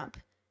vote for Trump.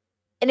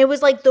 And it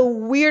was like the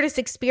weirdest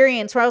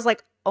experience where I was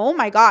like, oh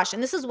my gosh.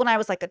 And this is when I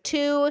was like a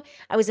 2.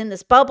 I was in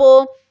this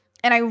bubble.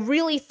 And I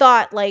really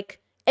thought like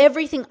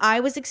everything I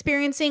was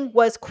experiencing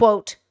was,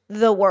 quote,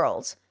 the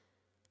world.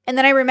 And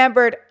then I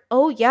remembered,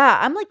 oh yeah,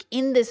 I'm like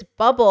in this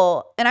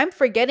bubble and I'm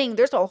forgetting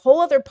there's a whole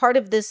other part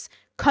of this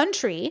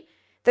country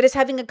that is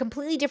having a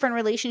completely different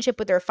relationship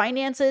with their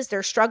finances,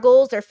 their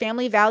struggles, their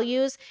family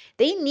values.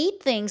 They need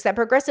things that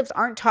progressives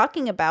aren't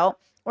talking about,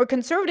 or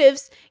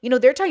conservatives, you know,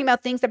 they're talking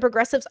about things that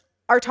progressives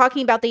are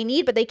talking about they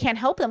need, but they can't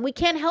help them. We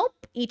can't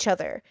help each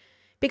other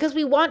because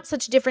we want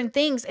such different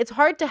things. It's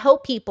hard to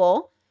help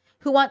people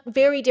who want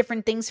very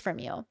different things from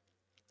you.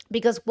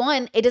 Because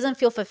one, it doesn't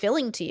feel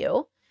fulfilling to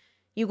you.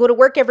 You go to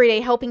work every day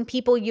helping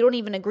people you don't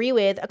even agree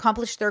with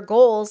accomplish their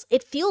goals.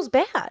 It feels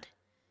bad.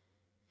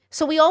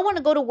 So we all want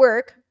to go to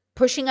work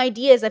pushing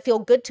ideas that feel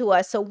good to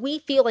us so we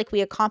feel like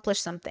we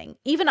accomplished something.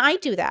 Even I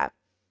do that.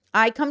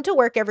 I come to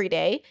work every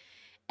day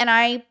and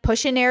I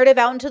push a narrative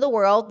out into the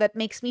world that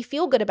makes me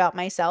feel good about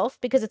myself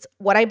because it's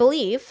what I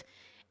believe.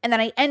 And then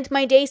I end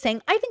my day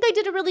saying, I think I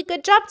did a really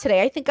good job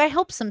today. I think I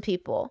helped some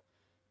people.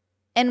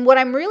 And what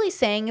I'm really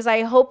saying is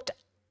I hope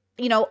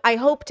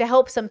to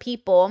help some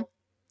people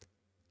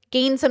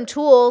gain some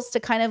tools to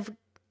kind of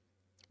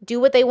do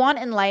what they want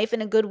in life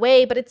in a good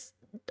way. But it's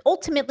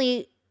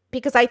ultimately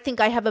because I think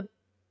I have a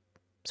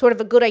sort of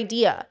a good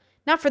idea,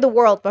 not for the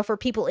world, but for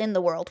people in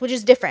the world, which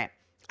is different.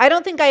 I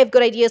don't think I have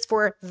good ideas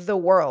for the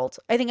world.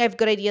 I think I have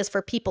good ideas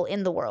for people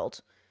in the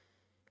world.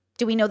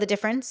 Do we know the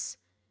difference?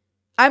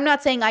 I'm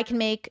not saying I can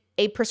make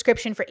a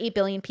prescription for 8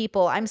 billion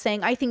people. I'm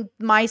saying I think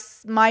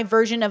my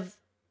version of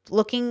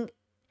looking,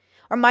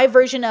 or my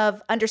version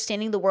of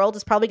understanding the world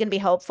is probably going to be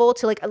helpful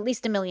to like at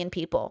least 1 million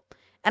people.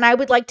 And I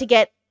would like to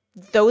get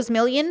those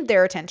million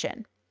their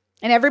attention.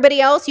 And everybody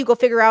else, you go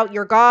figure out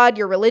your God,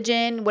 your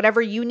religion, whatever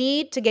you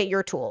need to get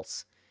your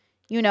tools.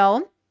 You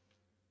know?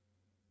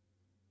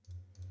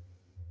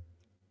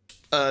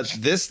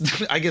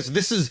 This, I guess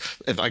this is,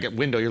 if I get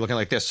window, you're looking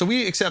like this. So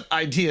we accept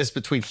ideas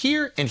between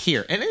here and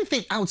here. And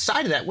anything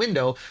outside of that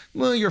window,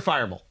 well, you're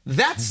fireable.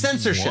 That's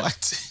censorship.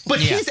 What?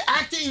 But he's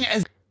acting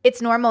as... It's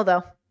normal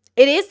though.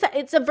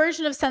 It's a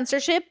version of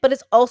censorship, but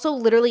it's also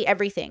literally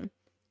everything.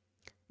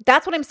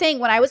 That's what I'm saying.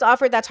 When I was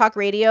offered that talk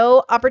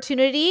radio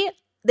opportunity,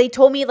 they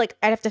told me like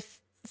I'd have to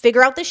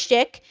figure out the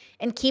shtick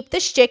and keep the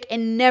shtick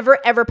and never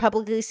ever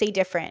publicly say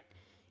different.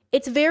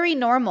 It's very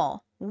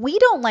normal. We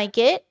don't like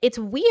it. It's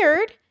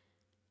weird.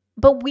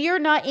 But we're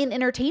not in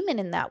entertainment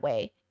in that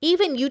way.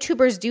 Even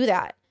YouTubers do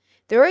that.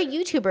 There are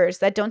YouTubers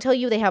that don't tell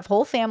you they have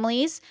whole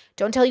families,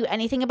 don't tell you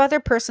anything about their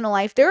personal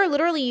life. There are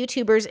literally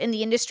YouTubers in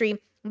the industry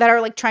that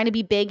are like trying to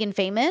be big and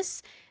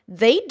famous.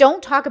 They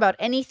don't talk about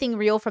anything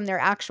real from their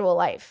actual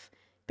life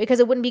because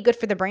it wouldn't be good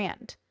for the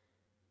brand.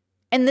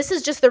 And this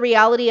is just the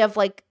reality of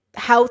like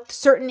how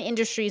certain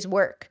industries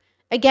work.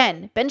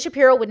 Again, Ben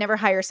Shapiro would never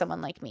hire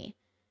someone like me.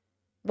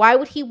 Why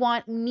would he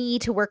want me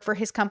to work for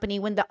his company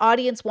when the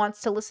audience wants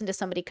to listen to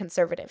somebody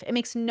conservative? It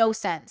makes no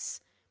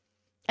sense.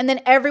 And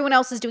then everyone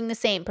else is doing the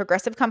same.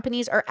 Progressive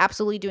companies are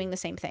absolutely doing the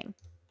same thing.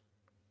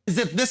 As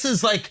if this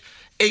is like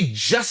a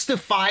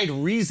justified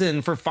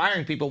reason for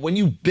firing people when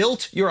you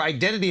built your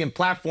identity and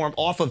platform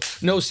off of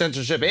no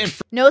censorship and...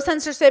 No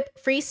censorship,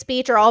 free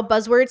speech are all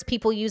buzzwords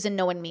people use and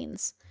no one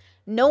means.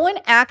 No one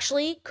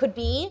actually could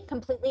be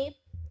completely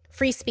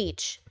free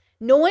speech.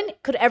 No one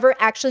could ever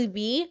actually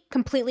be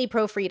completely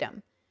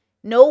pro-freedom.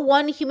 No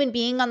one human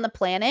being on the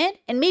planet,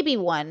 and maybe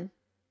one,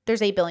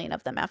 there's 8 billion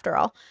of them after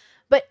all,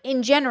 but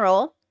in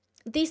general,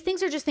 these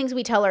things are just things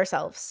we tell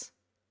ourselves.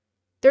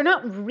 They're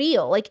not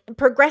real. Like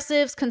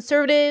progressives,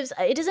 conservatives,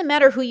 it doesn't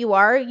matter who you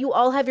are. You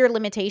all have your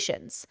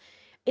limitations.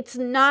 It's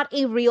not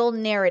a real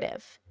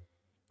narrative.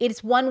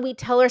 It's one we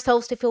tell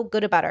ourselves to feel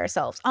good about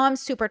ourselves. Oh, I'm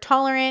super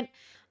tolerant.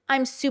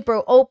 I'm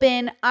super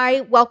open.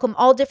 I welcome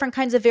all different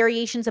kinds of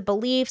variations of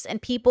beliefs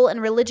and people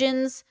and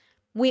religions.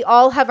 We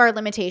all have our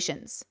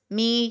limitations.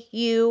 Me,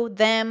 you,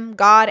 them,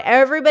 God.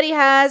 Everybody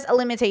has a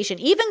limitation.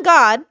 Even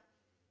God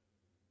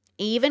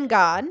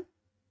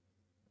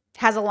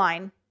has a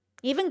line.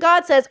 Even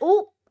God says,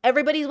 oh,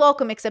 everybody's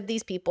welcome except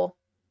these people.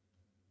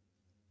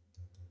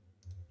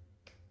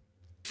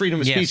 Freedom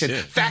of speech and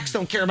facts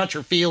don't care about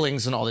your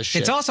feelings and all this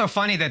shit. It's also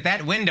funny that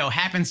that window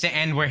happens to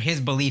end where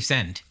his beliefs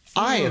end.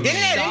 Isn't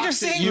it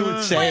interesting? You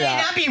would say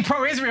that. Not being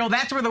pro-Israel,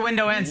 that's where the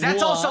window ends.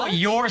 That's also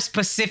your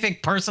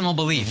specific personal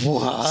belief.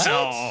 What?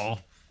 So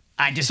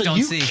I just don't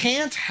see. So you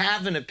can't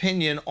have an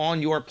opinion on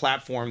your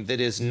platform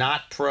that is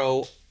not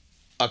pro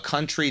a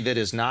country that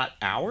is not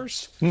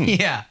ours?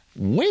 Yeah.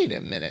 Wait a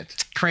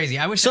minute. Crazy.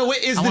 I wish. So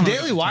is the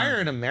Daily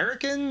Wire an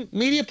American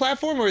media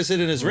platform or is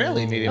it an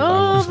Israeli media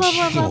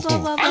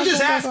platform? I'm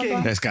just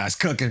asking. This guy's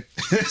cooking.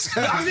 I'm just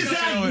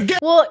asking.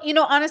 Well, you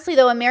know, honestly,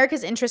 though,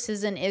 America's interest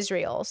is in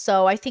Israel.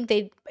 So I think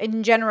they,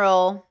 in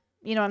general,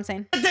 you know what I'm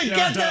saying?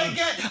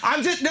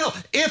 I'm just, no,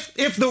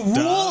 if the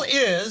rule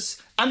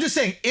is, I'm just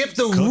saying, if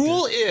the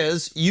rule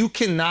is you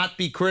cannot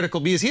be critical,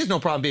 because he has no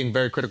problem being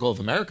very critical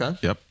of America.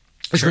 Yep.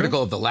 He's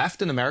critical of the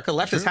left in America.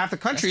 Left is half the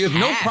country. You have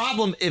no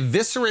problem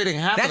eviscerating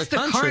half of the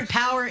country. That's the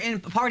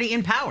current party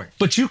in power.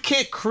 But you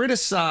can't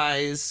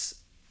criticize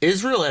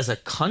Israel as a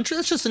country.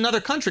 That's just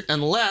another country,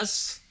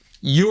 unless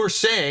you're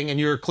saying, and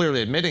you're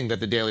clearly admitting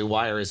that the Daily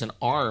Wire is an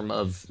arm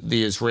of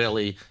the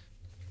Israeli,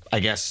 I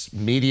guess,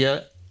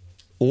 media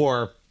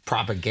or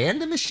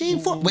propaganda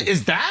machine.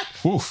 Is that?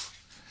 Oof.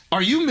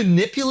 Are you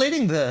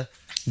manipulating the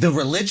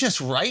religious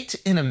right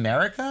in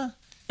America?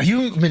 Are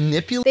you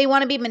manipulating? They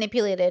want to be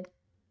manipulated.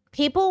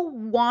 People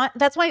want,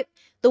 that's why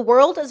the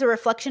world is a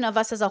reflection of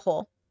us as a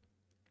whole.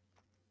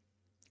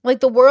 Like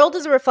the world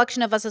is a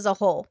reflection of us as a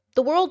whole.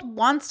 The world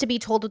wants to be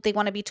told what they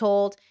want to be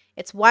told.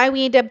 It's why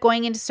we end up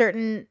going into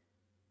certain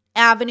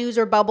avenues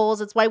or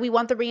bubbles. It's why we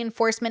want the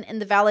reinforcement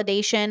and the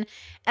validation.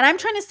 And I'm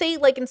trying to say,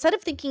 like, instead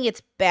of thinking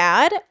it's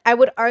bad, I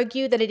would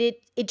argue that it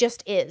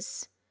just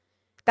is.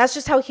 That's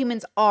just how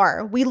humans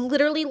are. We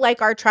literally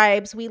like our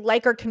tribes. We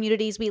like our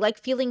communities. We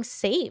like feeling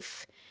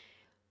safe.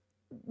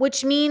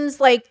 Which means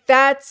like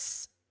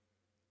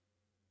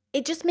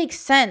it just makes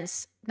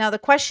sense. Now the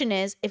question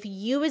is, if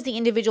you as the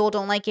individual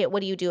don't like it,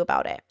 what do you do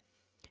about it?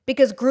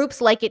 Because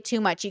groups like it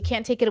too much. You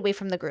can't take it away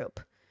from the group,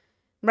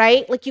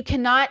 right? Like you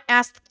cannot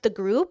ask the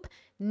group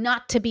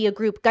not to be a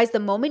group. Guys, the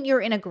moment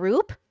you're in a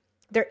group,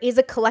 there is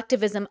a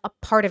collectivism, a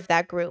part of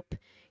that group.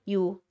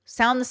 You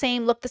sound the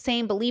same, look the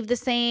same, believe the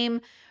same,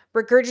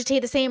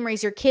 regurgitate the same,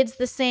 raise your kids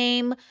the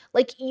same.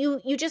 Like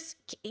you just,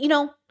 you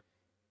know,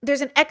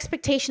 there's an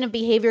expectation of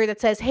behavior that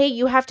says, hey,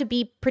 you have to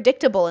be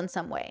predictable in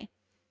some way,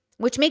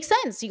 which makes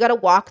sense. You got to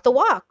walk the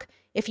walk.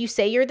 If you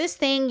say you're this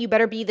thing, you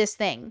better be this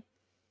thing,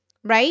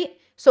 right?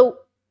 So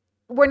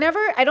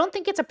I don't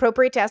think it's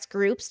appropriate to ask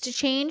groups to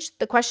change.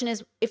 The question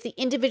is, if the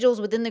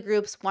individuals within the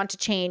groups want to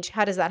change,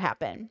 how does that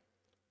happen?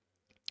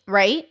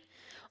 Right?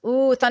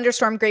 Ooh,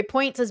 Thunderstorm, great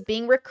point, says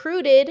being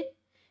recruited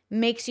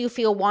makes you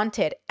feel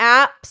wanted.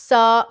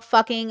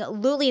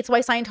 Abso-fucking-lutely. It's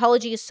why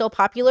Scientology is so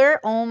popular.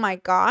 Oh my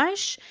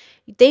gosh.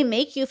 They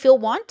make you feel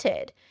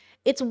wanted.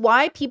 It's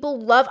why people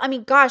love, I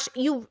mean, gosh,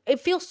 it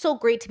feels so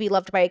great to be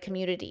loved by a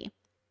community.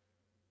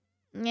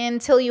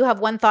 Until you have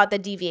one thought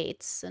that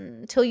deviates,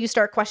 until you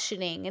start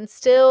questioning, and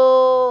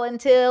still,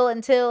 until.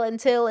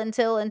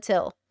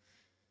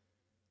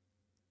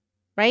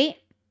 Right?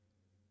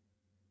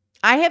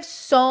 I have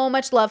so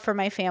much love for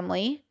my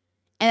family,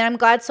 and I'm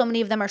glad so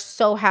many of them are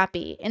so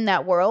happy in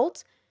that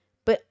world,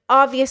 but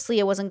obviously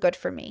it wasn't good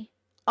for me.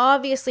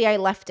 Obviously I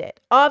left it.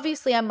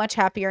 Obviously I'm much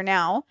happier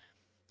now.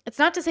 It's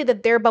not to say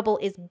that their bubble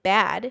is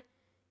bad.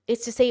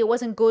 It's to say it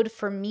wasn't good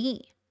for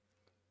me.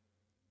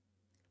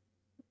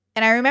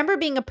 And I remember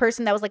being a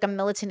person that was like a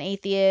militant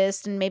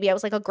atheist, and maybe I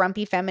was like a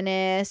grumpy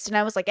feminist, and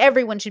I was like,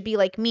 everyone should be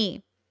like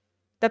me.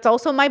 That's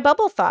also my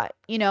bubble thought,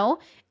 you know?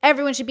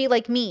 Everyone should be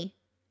like me.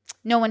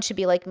 No one should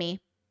be like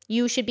me.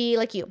 You should be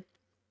like you.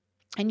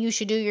 And you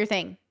should do your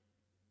thing,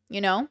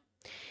 you know?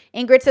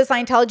 Ingrid says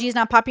Scientology is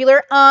not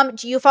popular.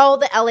 Do you follow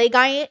the LA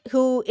guy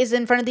who is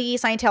in front of the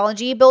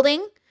Scientology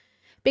building?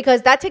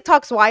 Because that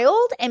TikTok's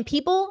wild and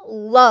people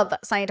love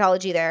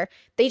Scientology there.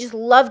 They just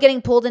love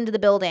getting pulled into the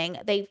building.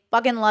 They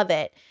fucking love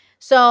it.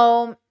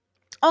 So,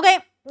 okay,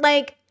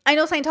 like, I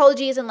know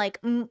Scientology isn't like,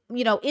 you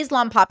know,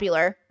 Islam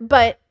popular,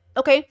 but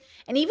okay.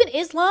 And even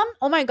Islam,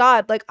 oh my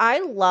God, like, I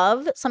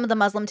love some of the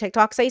Muslim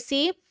TikToks I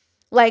see.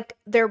 Like,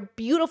 they're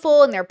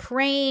beautiful and they're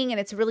praying and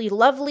it's really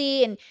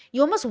lovely. And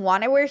you almost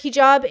want to wear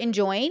hijab and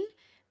join.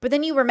 But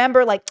then you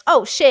remember, like,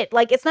 oh shit,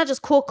 like, it's not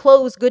just cool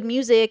clothes, good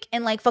music,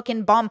 and like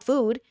fucking bomb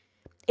food.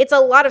 It's a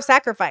lot of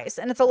sacrifice,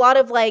 and it's a lot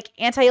of like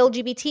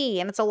anti-LGBT,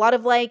 and it's a lot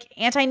of like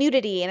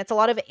anti-nudity, and it's a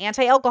lot of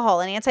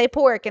anti-alcohol and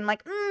anti-pork, and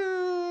like,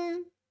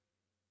 you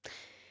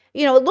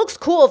know, it looks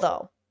cool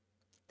though.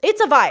 It's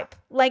a vibe.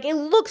 Like, it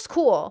looks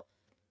cool.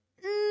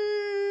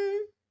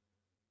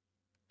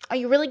 Are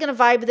you really going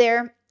to vibe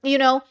there? You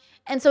know?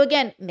 And so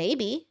again,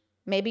 maybe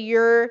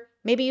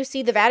you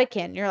see the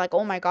Vatican, and you're like,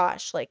 oh my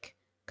gosh, like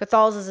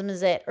Catholicism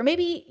is it. Or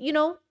maybe, you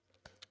know,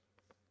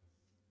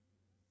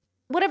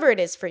 whatever it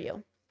is for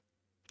you.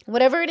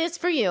 Whatever it is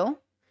for you,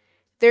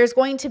 there's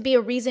going to be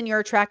a reason you're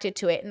attracted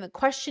to it. And the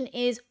question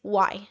is,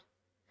 why?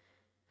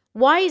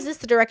 Why is this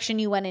the direction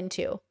you went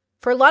into?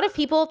 For a lot of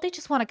people, they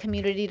just want a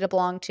community to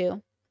belong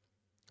to.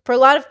 For a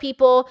lot of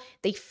people,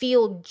 they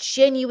feel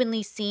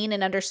genuinely seen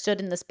and understood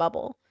in this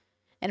bubble.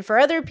 And for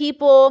other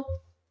people,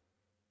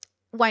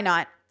 why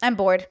not? I'm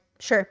bored.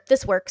 Sure,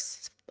 this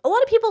works. A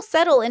lot of people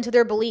settle into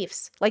their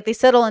beliefs, like they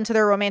settle into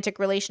their romantic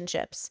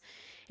relationships.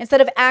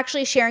 Instead of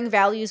actually sharing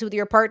values with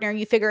your partner,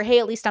 you figure, hey,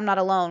 at least I'm not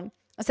alone.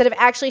 Instead of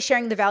actually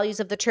sharing the values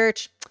of the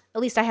church,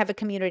 at least I have a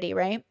community,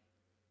 right?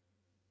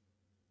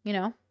 You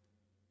know?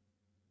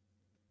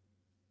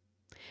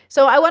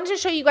 So I wanted to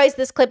show you guys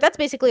this clip. That's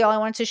basically all I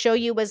wanted to show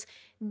you, was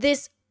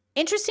this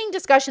interesting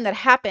discussion that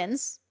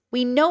happens.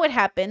 We know it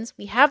happens.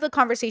 We have the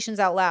conversations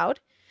out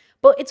loud.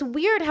 But it's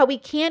weird how we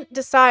can't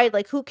decide,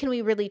 like, who can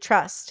we really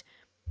trust?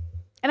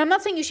 And I'm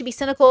not saying you should be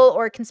cynical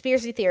or a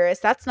conspiracy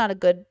theorist. That's not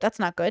good.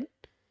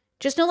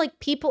 Just know, like,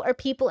 people are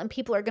people and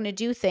people are going to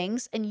do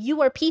things, and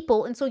you are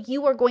people, and so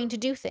you are going to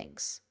do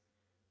things.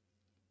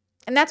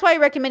 And that's why I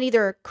recommend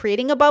either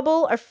creating a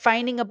bubble or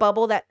finding a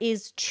bubble that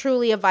is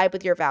truly a vibe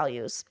with your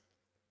values,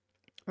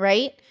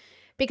 right?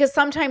 Because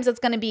sometimes it's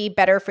going to be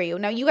better for you.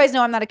 Now, you guys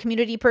know I'm not a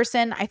community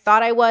person. I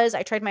thought I was.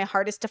 I tried my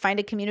hardest to find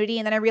a community,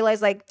 and then I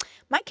realized, like,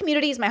 my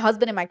community is my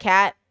husband and my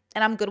cat,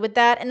 and I'm good with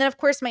that. And then, of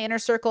course, my inner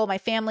circle, my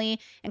family,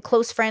 and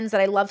close friends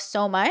that I love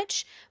so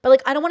much. But,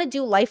 like, I don't want to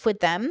do life with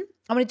them.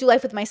 I want to do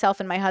life with myself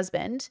and my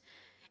husband.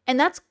 And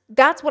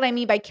that's what I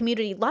mean by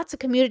community. Lots of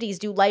communities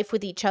do life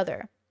with each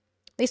other.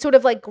 They sort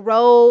of like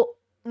grow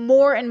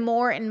more and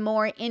more and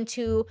more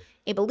into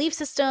a belief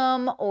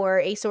system,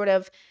 or a sort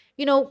of,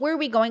 you know, where are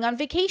we going on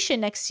vacation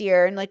next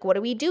year? And like, what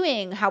are we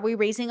doing? How are we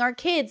raising our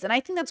kids? And I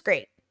think that's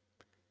great.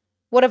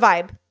 What a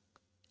vibe.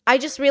 I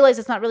just realized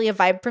it's not really a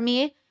vibe for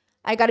me.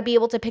 I got to be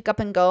able to pick up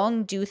and go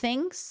and do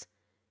things.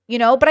 You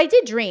know, but I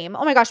did dream.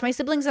 Oh my gosh, my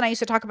siblings and I used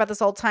to talk about this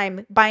all the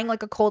time, buying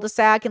like a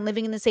cul-de-sac and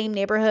living in the same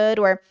neighborhood.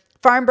 Or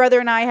Farm Brother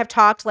and I have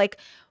talked like,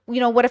 you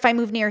know, what if I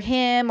move near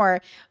him?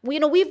 Or, you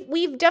know,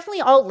 we've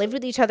definitely all lived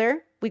with each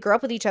other. We grew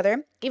up with each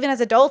other. Even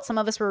as adults, some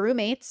of us were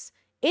roommates.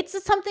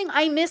 It's something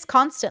I miss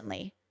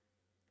constantly.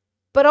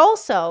 But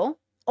also,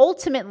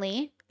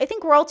 ultimately, I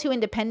think we're all too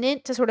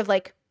independent to sort of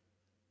like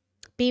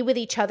be with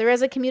each other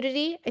as a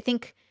community. I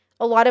think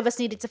a lot of us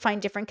needed to find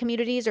different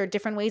communities or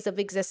different ways of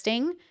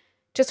existing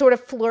to sort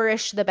of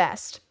flourish the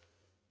best.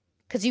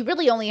 Because you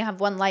really only have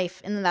one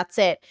life, and then that's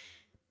it.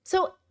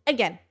 So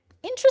again,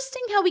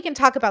 interesting how we can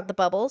talk about the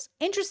bubbles.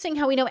 Interesting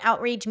how we know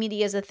outrage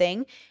media is a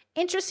thing.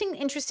 Interesting.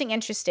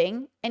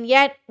 And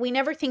yet we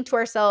never think to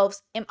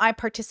ourselves, am I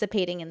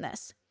participating in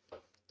this?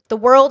 The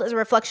world is a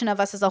reflection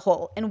of us as a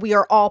whole, and we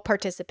are all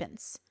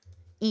participants.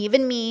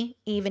 even me,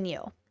 even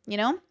you, you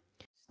know?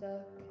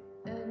 Stuck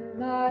in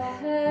my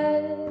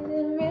head,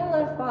 in real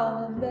life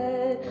I'm in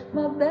bed,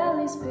 my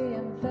belly's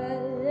being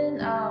fed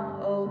and I'm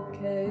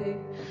okay,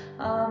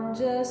 I'm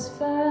just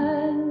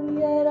fine,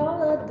 yet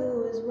all I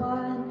do is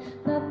whine,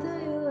 not to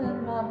you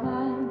in my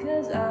mind,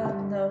 cause I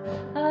know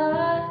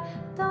I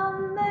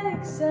don't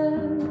make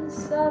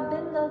sense, I've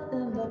been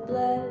nothing but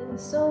blessed,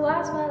 so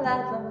why's my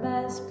life a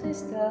mess,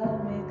 please tell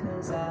me,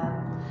 cause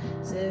I'm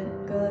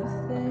sick of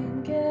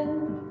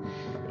thinking,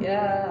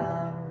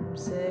 yeah, I'm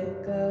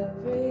sick of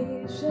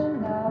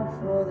reaching out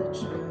for the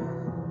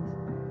truth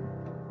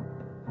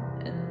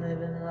and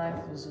living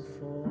life as a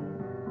fool.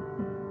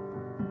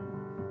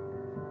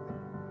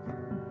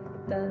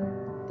 Done